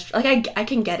not like I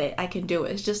can get it, I can do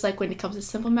it. It's just like when it comes to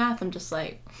simple math, I'm just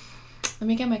like, let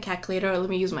me get my calculator or let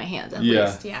me use my hands at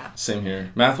least. Yeah. Same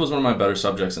here. Math was one of my better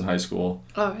subjects in high school.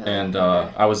 Oh really? And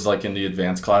Okay. I was like in the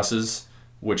advanced classes,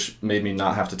 which made me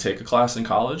not have to take a class in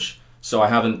college. So I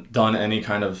haven't done any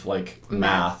kind of like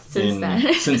math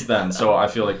since then. So I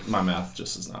feel like my math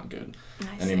just is not good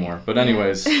anymore. But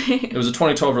anyways, it was a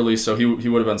 2012 release, so he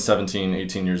would have been 17,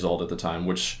 18 years old at the time,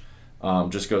 which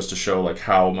just goes to show like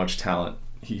how much talent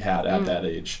he had at that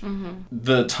age.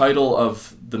 The title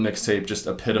of the mixtape just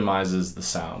epitomizes the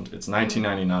sound. It's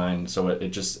 1999, so it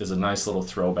just is a nice little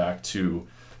throwback to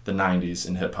the 90s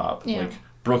in hip hop. Yeah. Like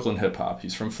Brooklyn hip hop.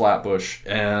 He's from Flatbush,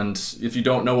 and if you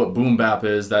don't know what boom bap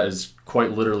is, that is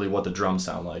quite literally what the drums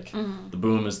sound like. The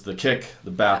boom is the kick,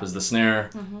 the bap is the snare.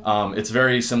 It's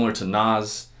very similar to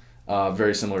Nas,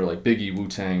 very similar to like Biggie,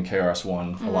 Wu-Tang,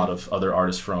 KRS-One, a lot of other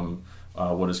artists from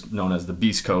what is known as the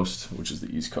Beast Coast, which is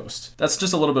the East Coast. That's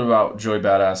just a little bit about Joey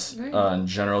Badass in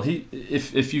general.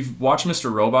 If you've watched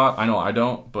Mr. Robot, I know I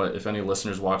don't, but if any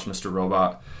listeners watch Mr.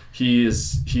 Robot, he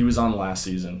was on last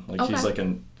season. Like he's like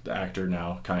an actor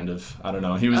now, kind of. I don't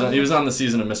know. He was on the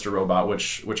season of Mr. Robot,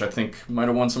 which I think might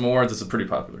have won some awards. It's a pretty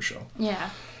popular show.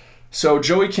 Yeah. So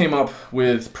Joey came up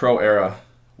with Pro Era,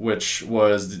 which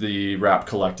was the rap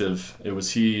collective. It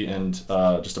was he and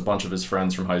just a bunch of his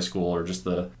friends from high school or just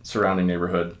the surrounding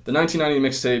neighborhood. The 1990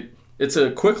 mixtape, it's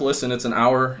a quick listen. It's an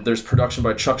hour. There's production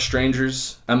by Chuck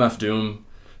Strangers, MF Doom.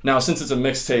 Now, since it's a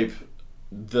mixtape,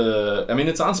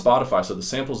 it's on Spotify, so the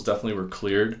samples definitely were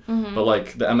cleared, but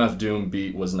like the MF Doom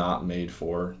beat was not made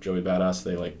for Joey Badass.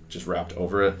 They like just rapped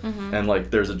over it, and like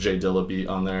there's a J Dilla beat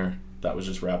on there that was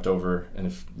just rapped over. And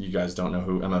if you guys don't know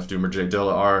who MF Doom or J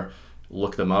Dilla are,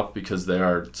 look them up because they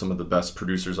are some of the best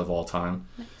producers of all time.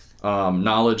 Nice.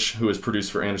 Knowledge, who has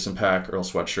produced for Anderson .Paak, Earl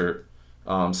Sweatshirt,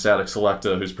 Static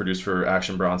Selecta, who's produced for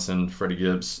Action Bronson, Freddie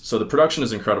Gibbs. So the production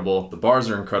is incredible. The bars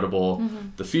are incredible.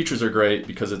 The features are great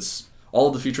because all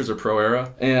of the features are Pro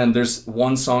Era. And there's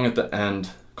one song at the end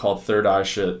called Third Eye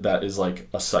Shit that is like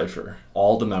a cipher.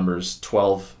 All the members,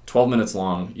 12 minutes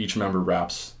long, each member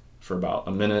raps for about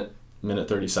a minute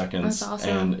 30 seconds. That's awesome.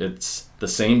 And it's the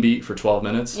same beat for 12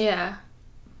 minutes. Yeah.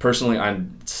 Personally, I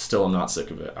still am not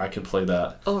sick of it. I could play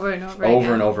that over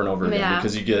and over again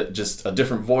because you get just a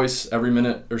different voice every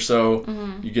minute or so.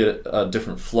 You get a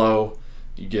different flow.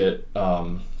 You get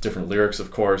different lyrics,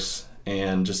 of course,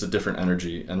 and just a different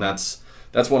energy. And that's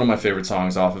one of my favorite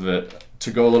songs off of it.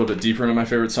 To go a little bit deeper into my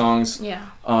favorite songs,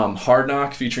 Hard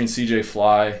Knock featuring CJ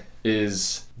Fly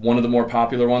is one of the more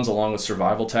popular ones, along with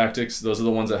Survival Tactics. Those are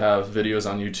the ones that have videos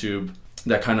on YouTube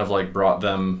that kind of like brought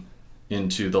them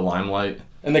into the limelight.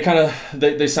 And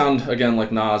they sound again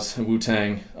like Nas and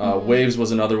Wu-Tang. Waves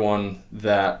was another one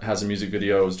that has a music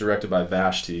video. It was directed by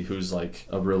Vashti, who's like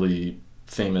a really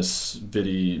famous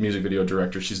music video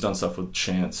director. She's done stuff with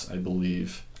Chance, I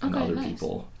believe, and other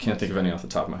people. Can't think of any off the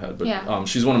top of my head, but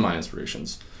she's one of my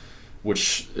inspirations,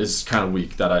 which is kind of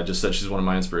weak that I just said she's one of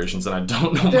my inspirations and I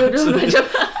don't know much.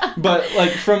 But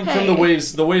like from the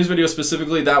Waves video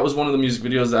specifically, that was one of the music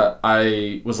videos that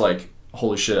I was like,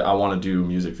 holy shit, I want to do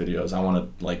music videos. I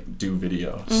want to like do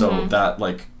video. So that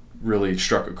like really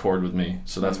struck a chord with me.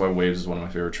 So that's why Waves is one of my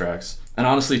favorite tracks. And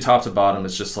honestly, top to bottom,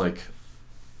 it's just like,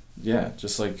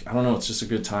 just like, I don't know, it's just a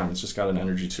good time. It's just got an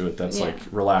energy to it that's like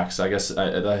relaxed. I guess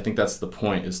I think that's the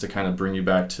point, is to kind of bring you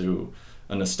back to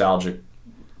a nostalgic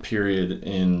period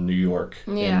in New York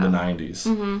in the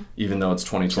 90s, even though it's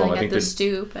 2012. Like I think the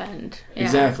Stoop and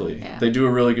exactly. Yeah. They do a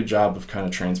really good job of kind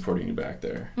of transporting you back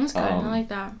there. That's good. I like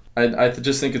that. I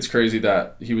just think it's crazy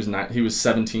that he was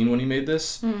 17 when he made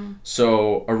this.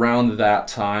 So around that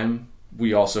time,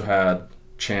 we also had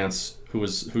Chance,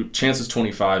 Chance is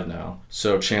 25 now.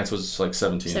 So Chance was like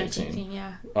 17, 18.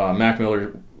 Yeah. Mac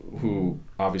Miller, who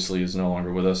obviously is no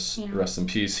longer with us, rest in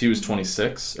peace. He was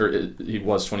 26, he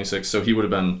was 26, so he would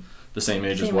have been the same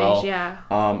age as well. Age, yeah.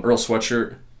 Earl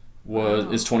Sweatshirt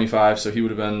is 25, so he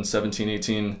would have been 17,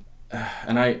 18.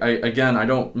 And I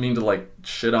don't mean to like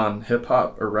shit on hip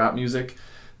hop or rap music,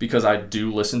 because I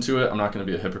do listen to it. I'm not going to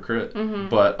be a hypocrite,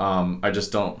 but I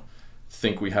just don't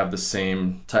think we have the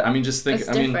same type. I mean, just think.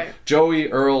 I mean, Joey,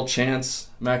 Earl, Chance,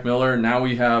 Mac Miller. Now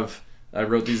we have. I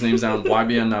wrote these names down: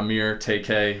 YBN Nahmir,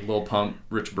 Tay-K, Lil Pump,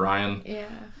 Rich Brian.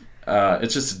 Yeah.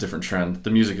 It's just a different trend.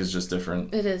 The music is just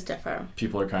different. It is different.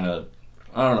 People are kind of,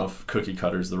 I don't know if cookie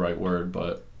cutter is the right word,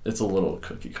 but it's a little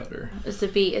cookie cutter. It's the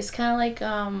beat. It's kind of like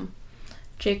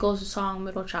J. Cole's song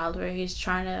 "Middle Child," where he's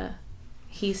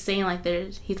saying like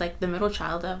he's like the middle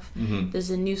child of there's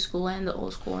a new school and the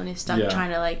old school, and he's stuck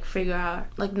trying to like figure out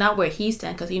like not where he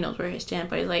stands, because he knows where he stands,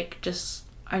 but he's like just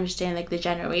understand like the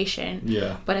generation.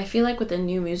 Yeah. But I feel like with the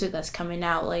new music that's coming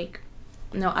out, like,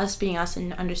 you know, us being us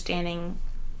and understanding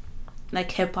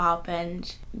like hip hop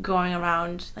and going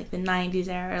around like the 90s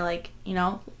era, like, you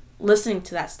know, listening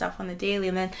to that stuff on the daily,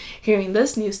 and then hearing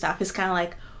this new stuff is kind of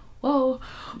like, whoa.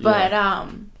 But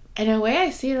in a way I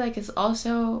see it like it's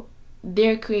also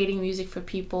they're creating music for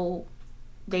people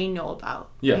they know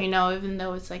about. Yeah. You know, even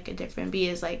though it's like a different beat,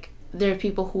 is like there are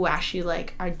people who actually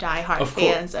like are diehard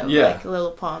fans of like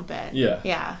Lil Pump and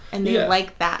and they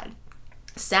like that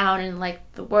sound and like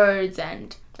the words,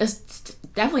 and it's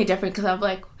definitely different because I'm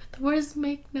like, the words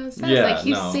make no sense. Like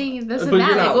he's singing this and that.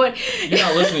 You're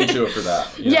not listening to it for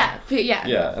that.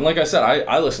 Yeah. And like I said,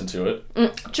 I listen to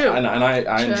it. True. And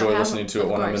I enjoy listening to it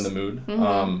when I'm in the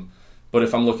mood. But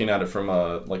if I'm looking at it from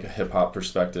a hip hop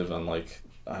perspective, I'm like,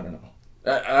 I don't know.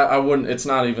 I wouldn't. It's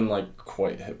not even like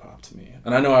quite hip hop to me.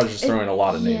 And I know I was just throwing a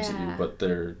lot of names at you, but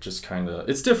they're just kind of.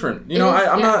 It's different. You know,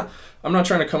 I'm not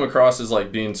trying to come across as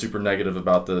like being super negative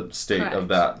about the state of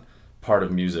that part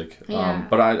of music. Yeah.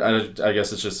 But I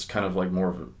guess it's just kind of like more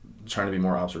of trying to be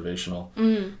more observational.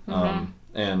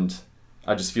 And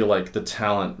I just feel like the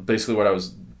talent. Basically, what I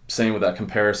was saying with that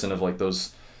comparison of like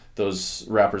those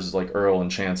rappers like Earl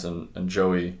and Chance and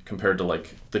Joey compared to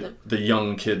like the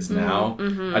young kids now,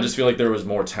 I just feel like there was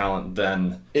more talent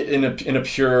than in a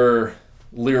pure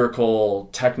lyrical,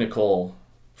 technical,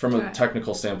 from a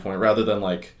technical standpoint, rather than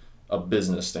like a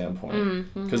business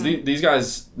standpoint. Because these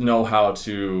guys know how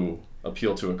to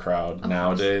appeal to a crowd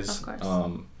nowadays. Of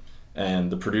course.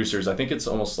 And the producers, I think it's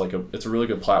almost like it's a really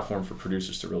good platform for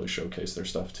producers to really showcase their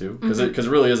stuff too, because it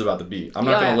really is about the beat. I'm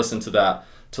not going to listen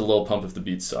to Lil Pump if the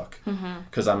beats suck,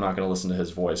 because I'm not going to listen to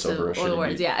his voice over a shitty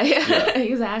words. beat. Yeah,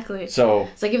 exactly. So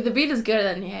it's like if the beat is good,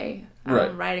 then hey,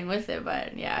 I'm riding with it.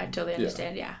 But yeah, I totally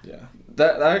understand. Yeah.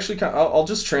 That actually kind of, I'll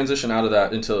just transition out of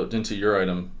that into your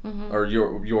item or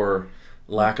your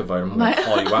lack of item. I'm going to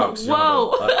call you out.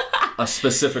 Whoa. You have a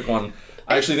specific one.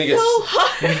 I actually think so it's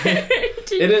hard.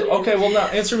 It is okay. Well, now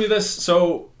answer me this.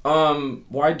 So,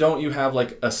 why don't you have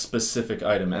like a specific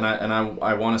item? And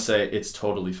I want to say it's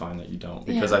totally fine that you don't,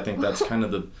 because I think that's kind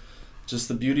of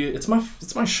the beauty. It's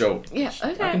my show. Yeah.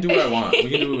 Okay. I can do what I want. We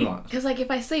can do what we want. Because like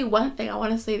if I say one thing, I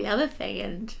want to say the other thing,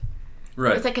 and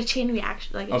it's like a chain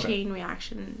reaction, chain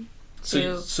reaction.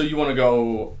 So you want to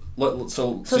go?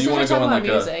 So you want to go in like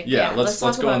music.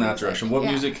 Let's go in that direction. What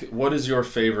music? What is your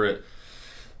favorite?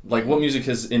 Like, what music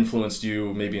has influenced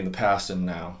you maybe in the past and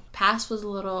now? Past was a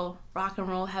little rock and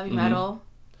roll, heavy metal.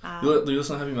 Do you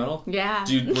listen to heavy metal? Yeah.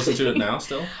 Do you listen to it now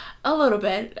still? A little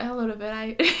bit. I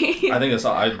think that's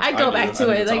all. I go back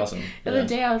to it. Like awesome. The other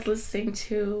day, I was listening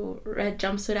to Red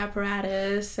Jumpsuit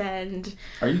Apparatus and.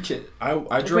 Are you kidding? I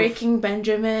drove. Breaking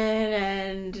Benjamin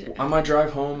and. On my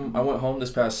drive home, I went home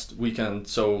this past weekend.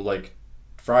 So like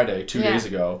Friday, 2 days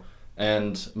ago.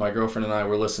 And my girlfriend and I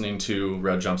were listening to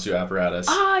Red Jumpsuit Apparatus,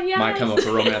 My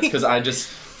Chemical Romance, because I just,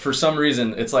 for some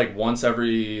reason, it's like once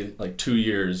every like 2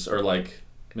 years, or like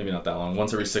maybe not that long,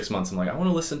 once every 6 months, I'm like, I want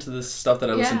to listen to this stuff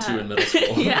that I listened to in middle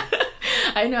school. Yeah,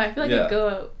 I know. I feel like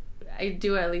I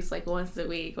do it at least like once a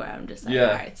week, where I'm just like, all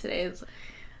right, today's.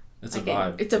 It's a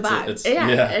vibe. It's a vibe.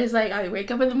 It's like I wake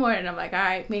up in the morning and I'm like, all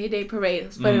right, May Day parade.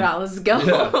 Let's put it on. Let's go.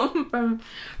 Yeah.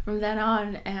 From then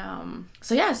on.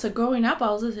 So growing up,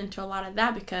 I was listening to a lot of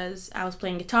that because I was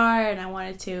playing guitar and I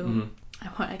wanted to. I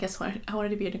wanted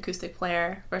to be an acoustic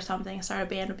player or something. I started a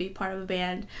band to be part of a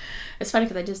band. It's funny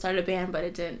because I just started a band, but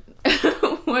it didn't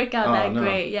work out that no.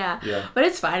 great. Yeah. Yeah. But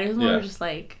it's fine. It was more Yeah. just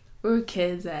like we were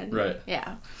kids and Right.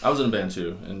 yeah. I was in a band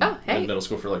too in hey. middle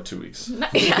school for like 2 weeks.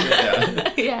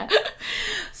 Yeah. Yeah.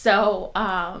 So,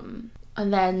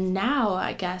 and then now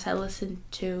I guess I listen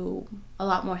to a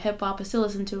lot more hip hop. I still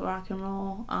listen to rock and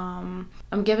roll.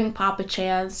 I'm giving pop a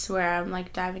chance where I'm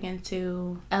like diving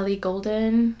into Ellie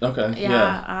Goulding. Okay.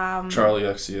 Yeah. Charlie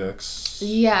XCX.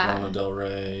 Yeah. Lana Del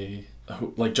Rey.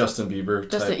 Like Justin Bieber.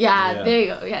 Justin, type. yeah, there you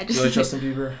go. Yeah, You like Justin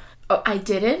Bieber? Oh, I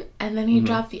didn't. And then he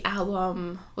dropped the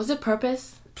album. Was it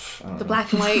Purpose? I don't The know.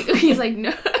 black and white. He's like,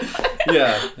 no.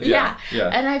 Yeah.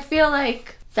 And I feel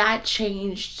like that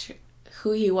changed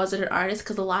who he was as an artist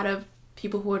because a lot of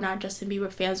people who were not Justin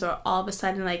Bieber fans were all of a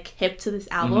sudden like hip to this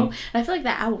album. And I feel like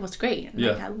that album was great. And,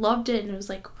 like, Yeah. I loved it, and it was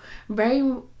like very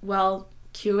well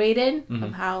curated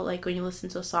of how like when you listen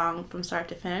to a song from start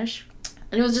to finish,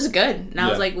 and it was just good. And I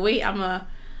was like, wait, I'm on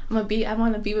a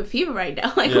Bieber fever right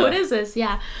now. Like, what is this?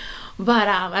 Yeah. But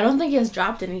I don't think he has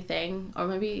dropped anything, or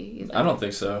maybe he's, like, I don't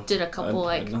think so. did a couple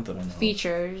not that I know.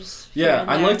 features. Yeah,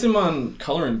 I liked him on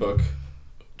Coloring Book,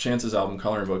 Chance's album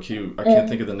Coloring Book. I can't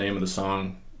think of the name of the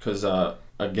song because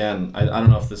again, I don't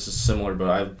know if this is similar,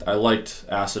 but I liked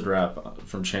Acid Rap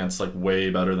from Chance like way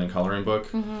better than Coloring Book.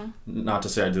 Not to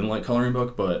say I didn't like Coloring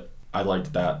Book, but I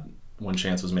liked that when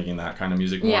Chance was making that kind of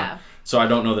music more. Yeah. So I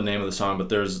don't know the name of the song, but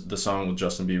there's the song with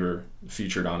Justin Bieber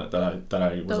featured on it that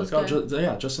I was like,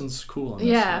 oh, Justin's cool on this.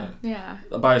 Yeah.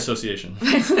 By association.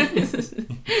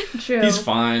 True. He's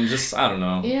fine. Just I don't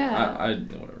know. Yeah. I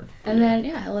whatever. And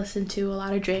then I listen to a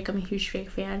lot of Drake. I'm a huge Drake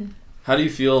fan. How do you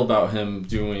feel about him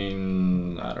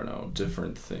doing I don't know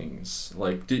different things?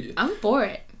 Like I'm for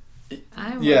it.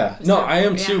 I'm yeah. 100% No, I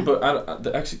am for it, too. yeah. But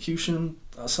the execution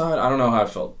side, I don't know how I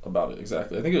felt about it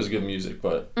exactly. I think it was good music,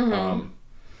 but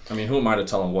I mean, who am I to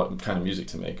tell him what kind of music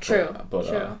to make? True. But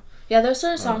True. Yeah, there's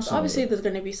certain songs. some of Obviously, it. there's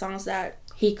going to be songs that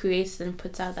he creates and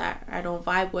puts out that I don't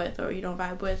vibe with or you don't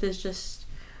vibe with. It's just,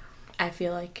 I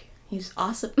feel like he's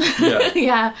awesome. Yeah.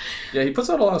 Yeah. Yeah, he puts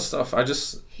out a lot of stuff.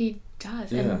 He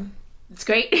does. Yeah. And it's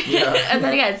great. Yeah. And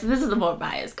then again, so this is the more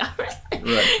biased conversation.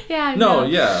 Right. Yeah. No,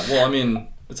 yeah. Well, I mean,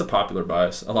 it's a popular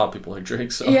bias. A lot of people like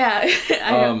Drake, so. Yeah.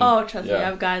 Trust me, yeah.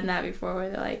 I've gotten that before where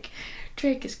they're like,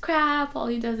 Drake is crap, all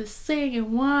he does is sing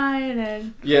and whine,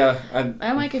 and Yeah.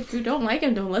 I'm like, if you don't like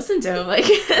him, don't listen to him. Like,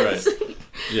 Right.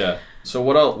 Yeah. So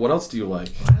what else do you like?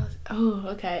 Oh,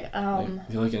 okay.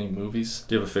 Do you like any movies?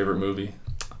 Do you have a favorite movie?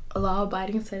 Law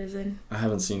Abiding Citizen. I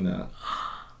haven't seen that.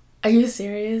 Are you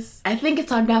serious? I think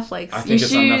it's on Netflix. I think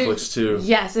it's on Netflix too.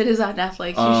 Yes, it is on Netflix.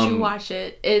 You should watch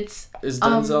it. It's Is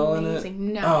Denzel in amazing.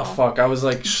 it? No. Oh fuck! I was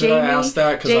like, should I ask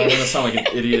that? Because I'm gonna sound like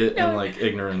an idiot No. and like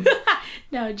ignorant.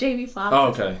 No, Jamie Foxx Oh,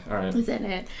 okay. All right. is in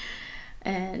it.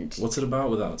 And What's it about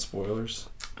without spoilers?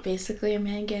 basically a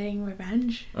man getting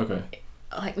revenge. Okay.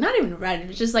 Like, not even revenge,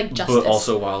 it's just like justice. But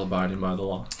also while abiding by the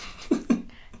law.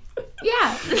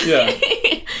 Yeah. Yeah.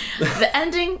 The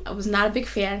ending, I was not a big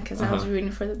fan because I was Uh-huh.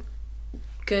 rooting for the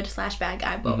good/bad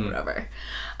guy, but Mhm. whatever.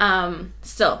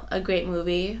 Still a great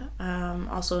movie.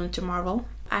 Also into Marvel.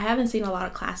 I haven't seen a lot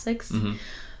of classics. Mhm.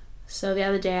 So the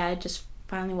other day I just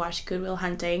finally watched Good Will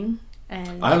Hunting.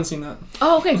 And I haven't seen that.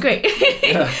 oh, okay, great.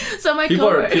 Yeah. So my People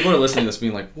coworker, are listening to this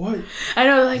being like, what? I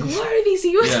know, like, what are these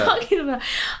you Yeah. talking about?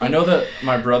 I know that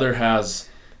my brother has,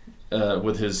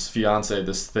 with his fiance,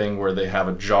 this thing where they have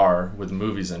a jar with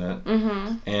movies in it,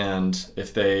 and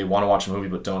if they want to watch a movie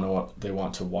but don't know what they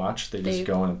want to watch, they just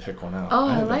go in and pick one out. Oh,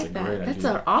 I think like that's a that. great That's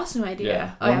idea. an awesome idea.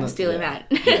 Yeah. Oh, I'm stealing yeah.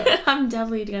 that. Yeah. I'm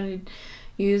definitely gonna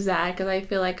use that because I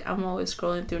feel like I'm always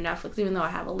scrolling through Netflix, even though I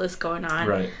have a list going on.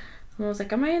 Right. And I was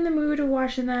like, am I in the mood of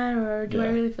watching that, or do I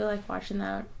Yeah. really feel like watching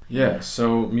that? Yeah.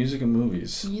 So music and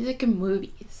movies. Music and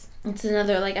movies. It's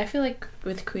another, like, I feel like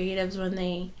with creatives when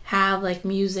they have like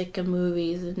music and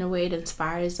movies, in a way it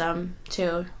inspires them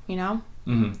too. You know.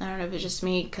 Mm-hmm. I don't know if it's just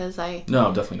me because I.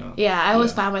 No, definitely not. Yeah, I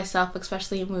always Yeah. find myself,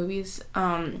 especially in movies.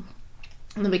 In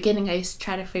the beginning, I used to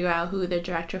try to figure out who the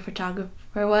director of photographer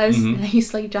was, Mhm. and I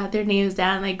used to like jot their names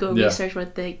down, and, like go Yeah. research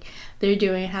what they're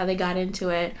doing, how they got into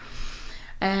it.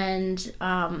 And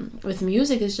with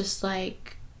music, it's just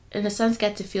like, in a sense,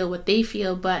 get to feel what they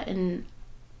feel, but in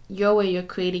your way, you're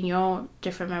creating your own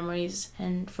different memories.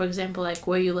 And for example, like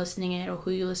where you're listening it or who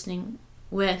you're listening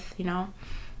with, you know,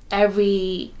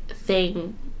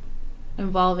 everything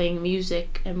involving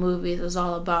music and movies is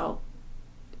all about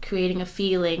creating a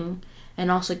feeling and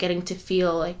also getting to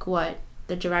feel like what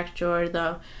the director or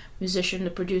the musician, the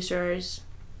producer is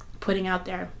putting out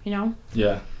there, you know?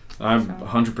 Yeah. I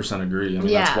 100% agree. I mean,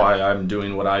 Yeah. that's why I'm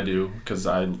doing what I do, because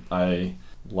I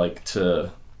like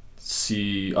to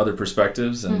see other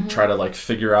perspectives and try to like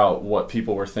figure out what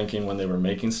people were thinking when they were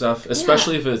making stuff,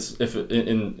 especially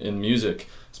in music,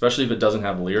 especially if it doesn't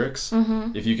have lyrics.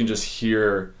 If you can just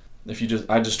hear,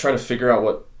 I just try to figure out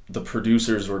what the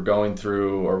producers were going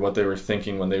through or what they were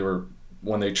thinking when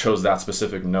they chose that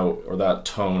specific note or that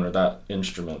tone or that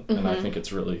instrument. And I think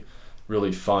it's really,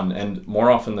 really fun. And more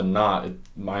often than not,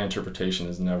 my interpretation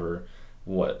is never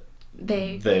what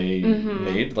they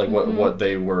made, like what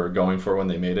they were going for when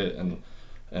they made it. And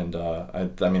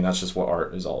I mean, that's just what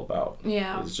art is all about.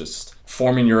 Yeah. It's just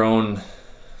forming your own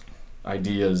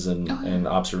ideas and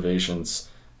observations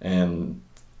and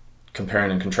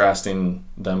comparing and contrasting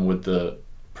them with the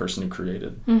person who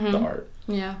created the art.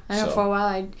 Yeah, I know for a while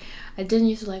I didn't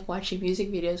used to like watching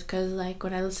music videos because like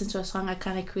when I listened to a song I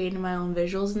kind of created my own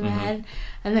visuals in my head,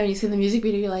 and then when you see the music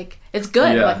video you're like, it's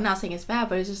good. Like, not saying it's bad,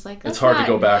 but it's just like, it's hard to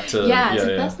go back to.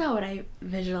 That's not what I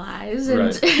visualized.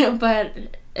 And, but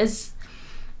it's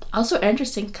also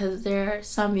interesting because there are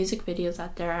some music videos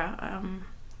out there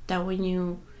that when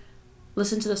you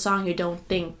listen to the song you don't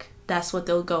think that's what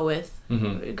they'll go with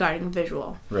regarding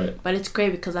visual. Right. But it's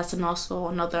great because that's also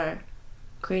another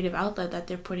creative outlet that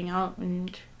they're putting out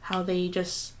and how they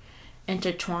just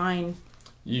intertwine.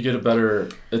 You get a better,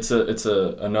 it's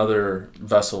another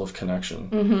vessel of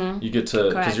connection. You get to,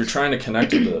 because you're trying to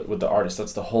connect with the artist.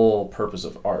 That's the whole purpose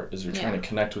of art, is you're trying to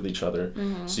connect with each other.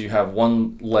 So you have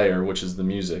one layer, which is the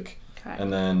music,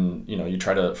 and then you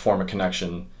try to form a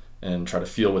connection and try to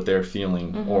feel what they're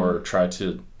feeling, or try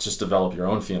to just develop your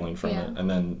own feeling from it, and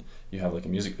then you have like a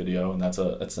music video, and that's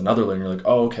another layer. And you're like,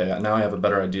 oh, okay, now I have a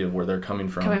better idea of where they're coming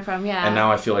from. And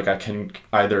now I feel like I can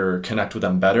either connect with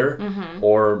them better,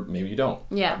 or maybe you don't.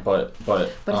 Yeah. But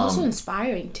it's also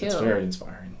inspiring too. It's very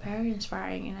inspiring. Very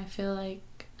inspiring, and I feel like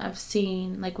I've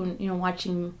seen, like, when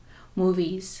watching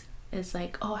movies, it's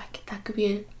like, oh, that could be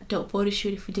a dope photo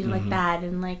shoot if we did it like that,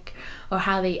 and like, or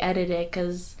how they edit it,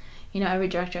 because every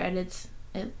director edits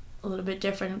it a little bit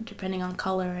different depending on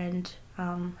color and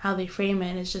how they frame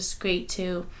it. It's just great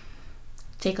to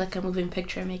take like a moving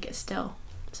picture and make it still.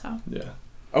 So yeah.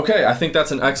 Okay, I think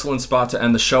that's an excellent spot to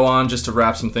end the show on. Just to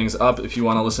wrap some things up, if you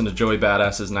want to listen to Joey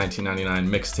Badass's 1999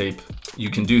 mixtape, you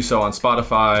can do so on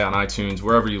Spotify, on iTunes,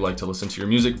 wherever you like to listen to your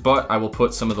music. But I will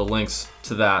put some of the links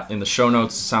to that in the show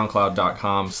notes,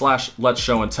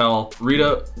 soundcloud.com/let's-show-and-tell.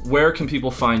 Rita, where can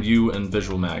people find you and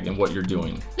Visual Mag and what you're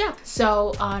doing? Yeah,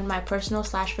 so on my personal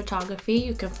 /photography,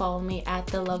 you can follow me at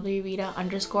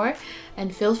 @thelovelyrita_,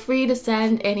 and feel free to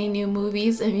send any new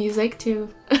movies and music to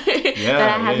that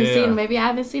I haven't seen. Maybe I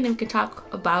haven't seen, and we can talk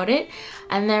about it.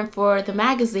 And then for the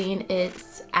magazine,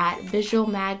 it's at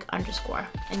 @visualmag_,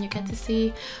 and you get to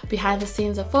see behind the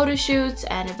scenes of photo shoots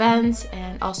and events,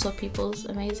 and also people's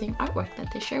amazing artwork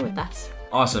that they share with us.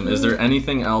 Awesome. Is there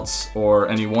anything else or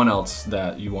anyone else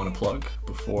that you want to plug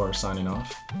before signing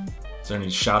off? Is there any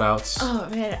shout outs? Oh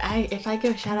man, if I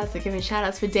give shout outs, I give shout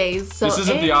outs for days. So this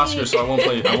isn't the Oscars, so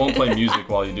I won't play music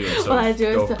while you do it. So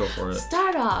go for it.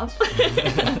 Start off.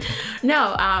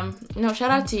 No,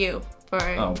 shout out to you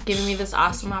for giving me this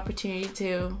awesome opportunity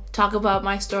to talk about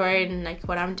my story and like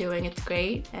what I'm doing. It's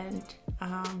great, and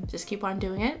just keep on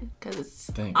doing it because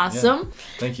it's awesome. Yeah.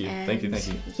 Thank you. Thank you.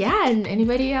 Yeah, and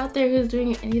anybody out there who's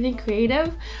doing anything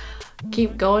creative,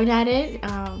 keep going at it.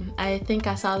 I think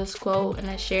I saw this quote and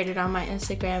I shared it on my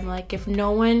Instagram, like, if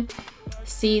no one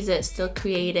sees it, still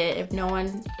create it. If no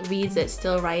one reads it,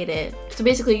 still write it. So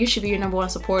basically you should be your number one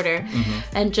supporter,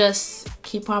 and just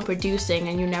keep on producing,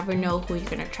 and you never know who you're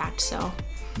gonna attract. So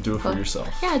do it for yourself.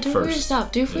 Yeah, do it for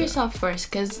yourself. Do it for yourself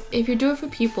first, because if you do it for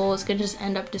people, it's gonna just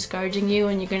end up discouraging you,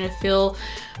 and you're gonna feel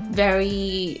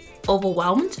very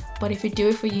overwhelmed. But if you do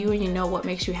it for you and you know what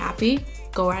makes you happy,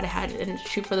 go right ahead and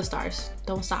shoot for the stars.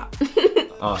 Don't stop.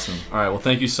 Awesome. All right, well,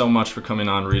 thank you so much for coming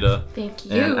on, Rita. Thank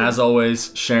you. And as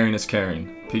always, sharing is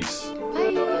caring. Peace.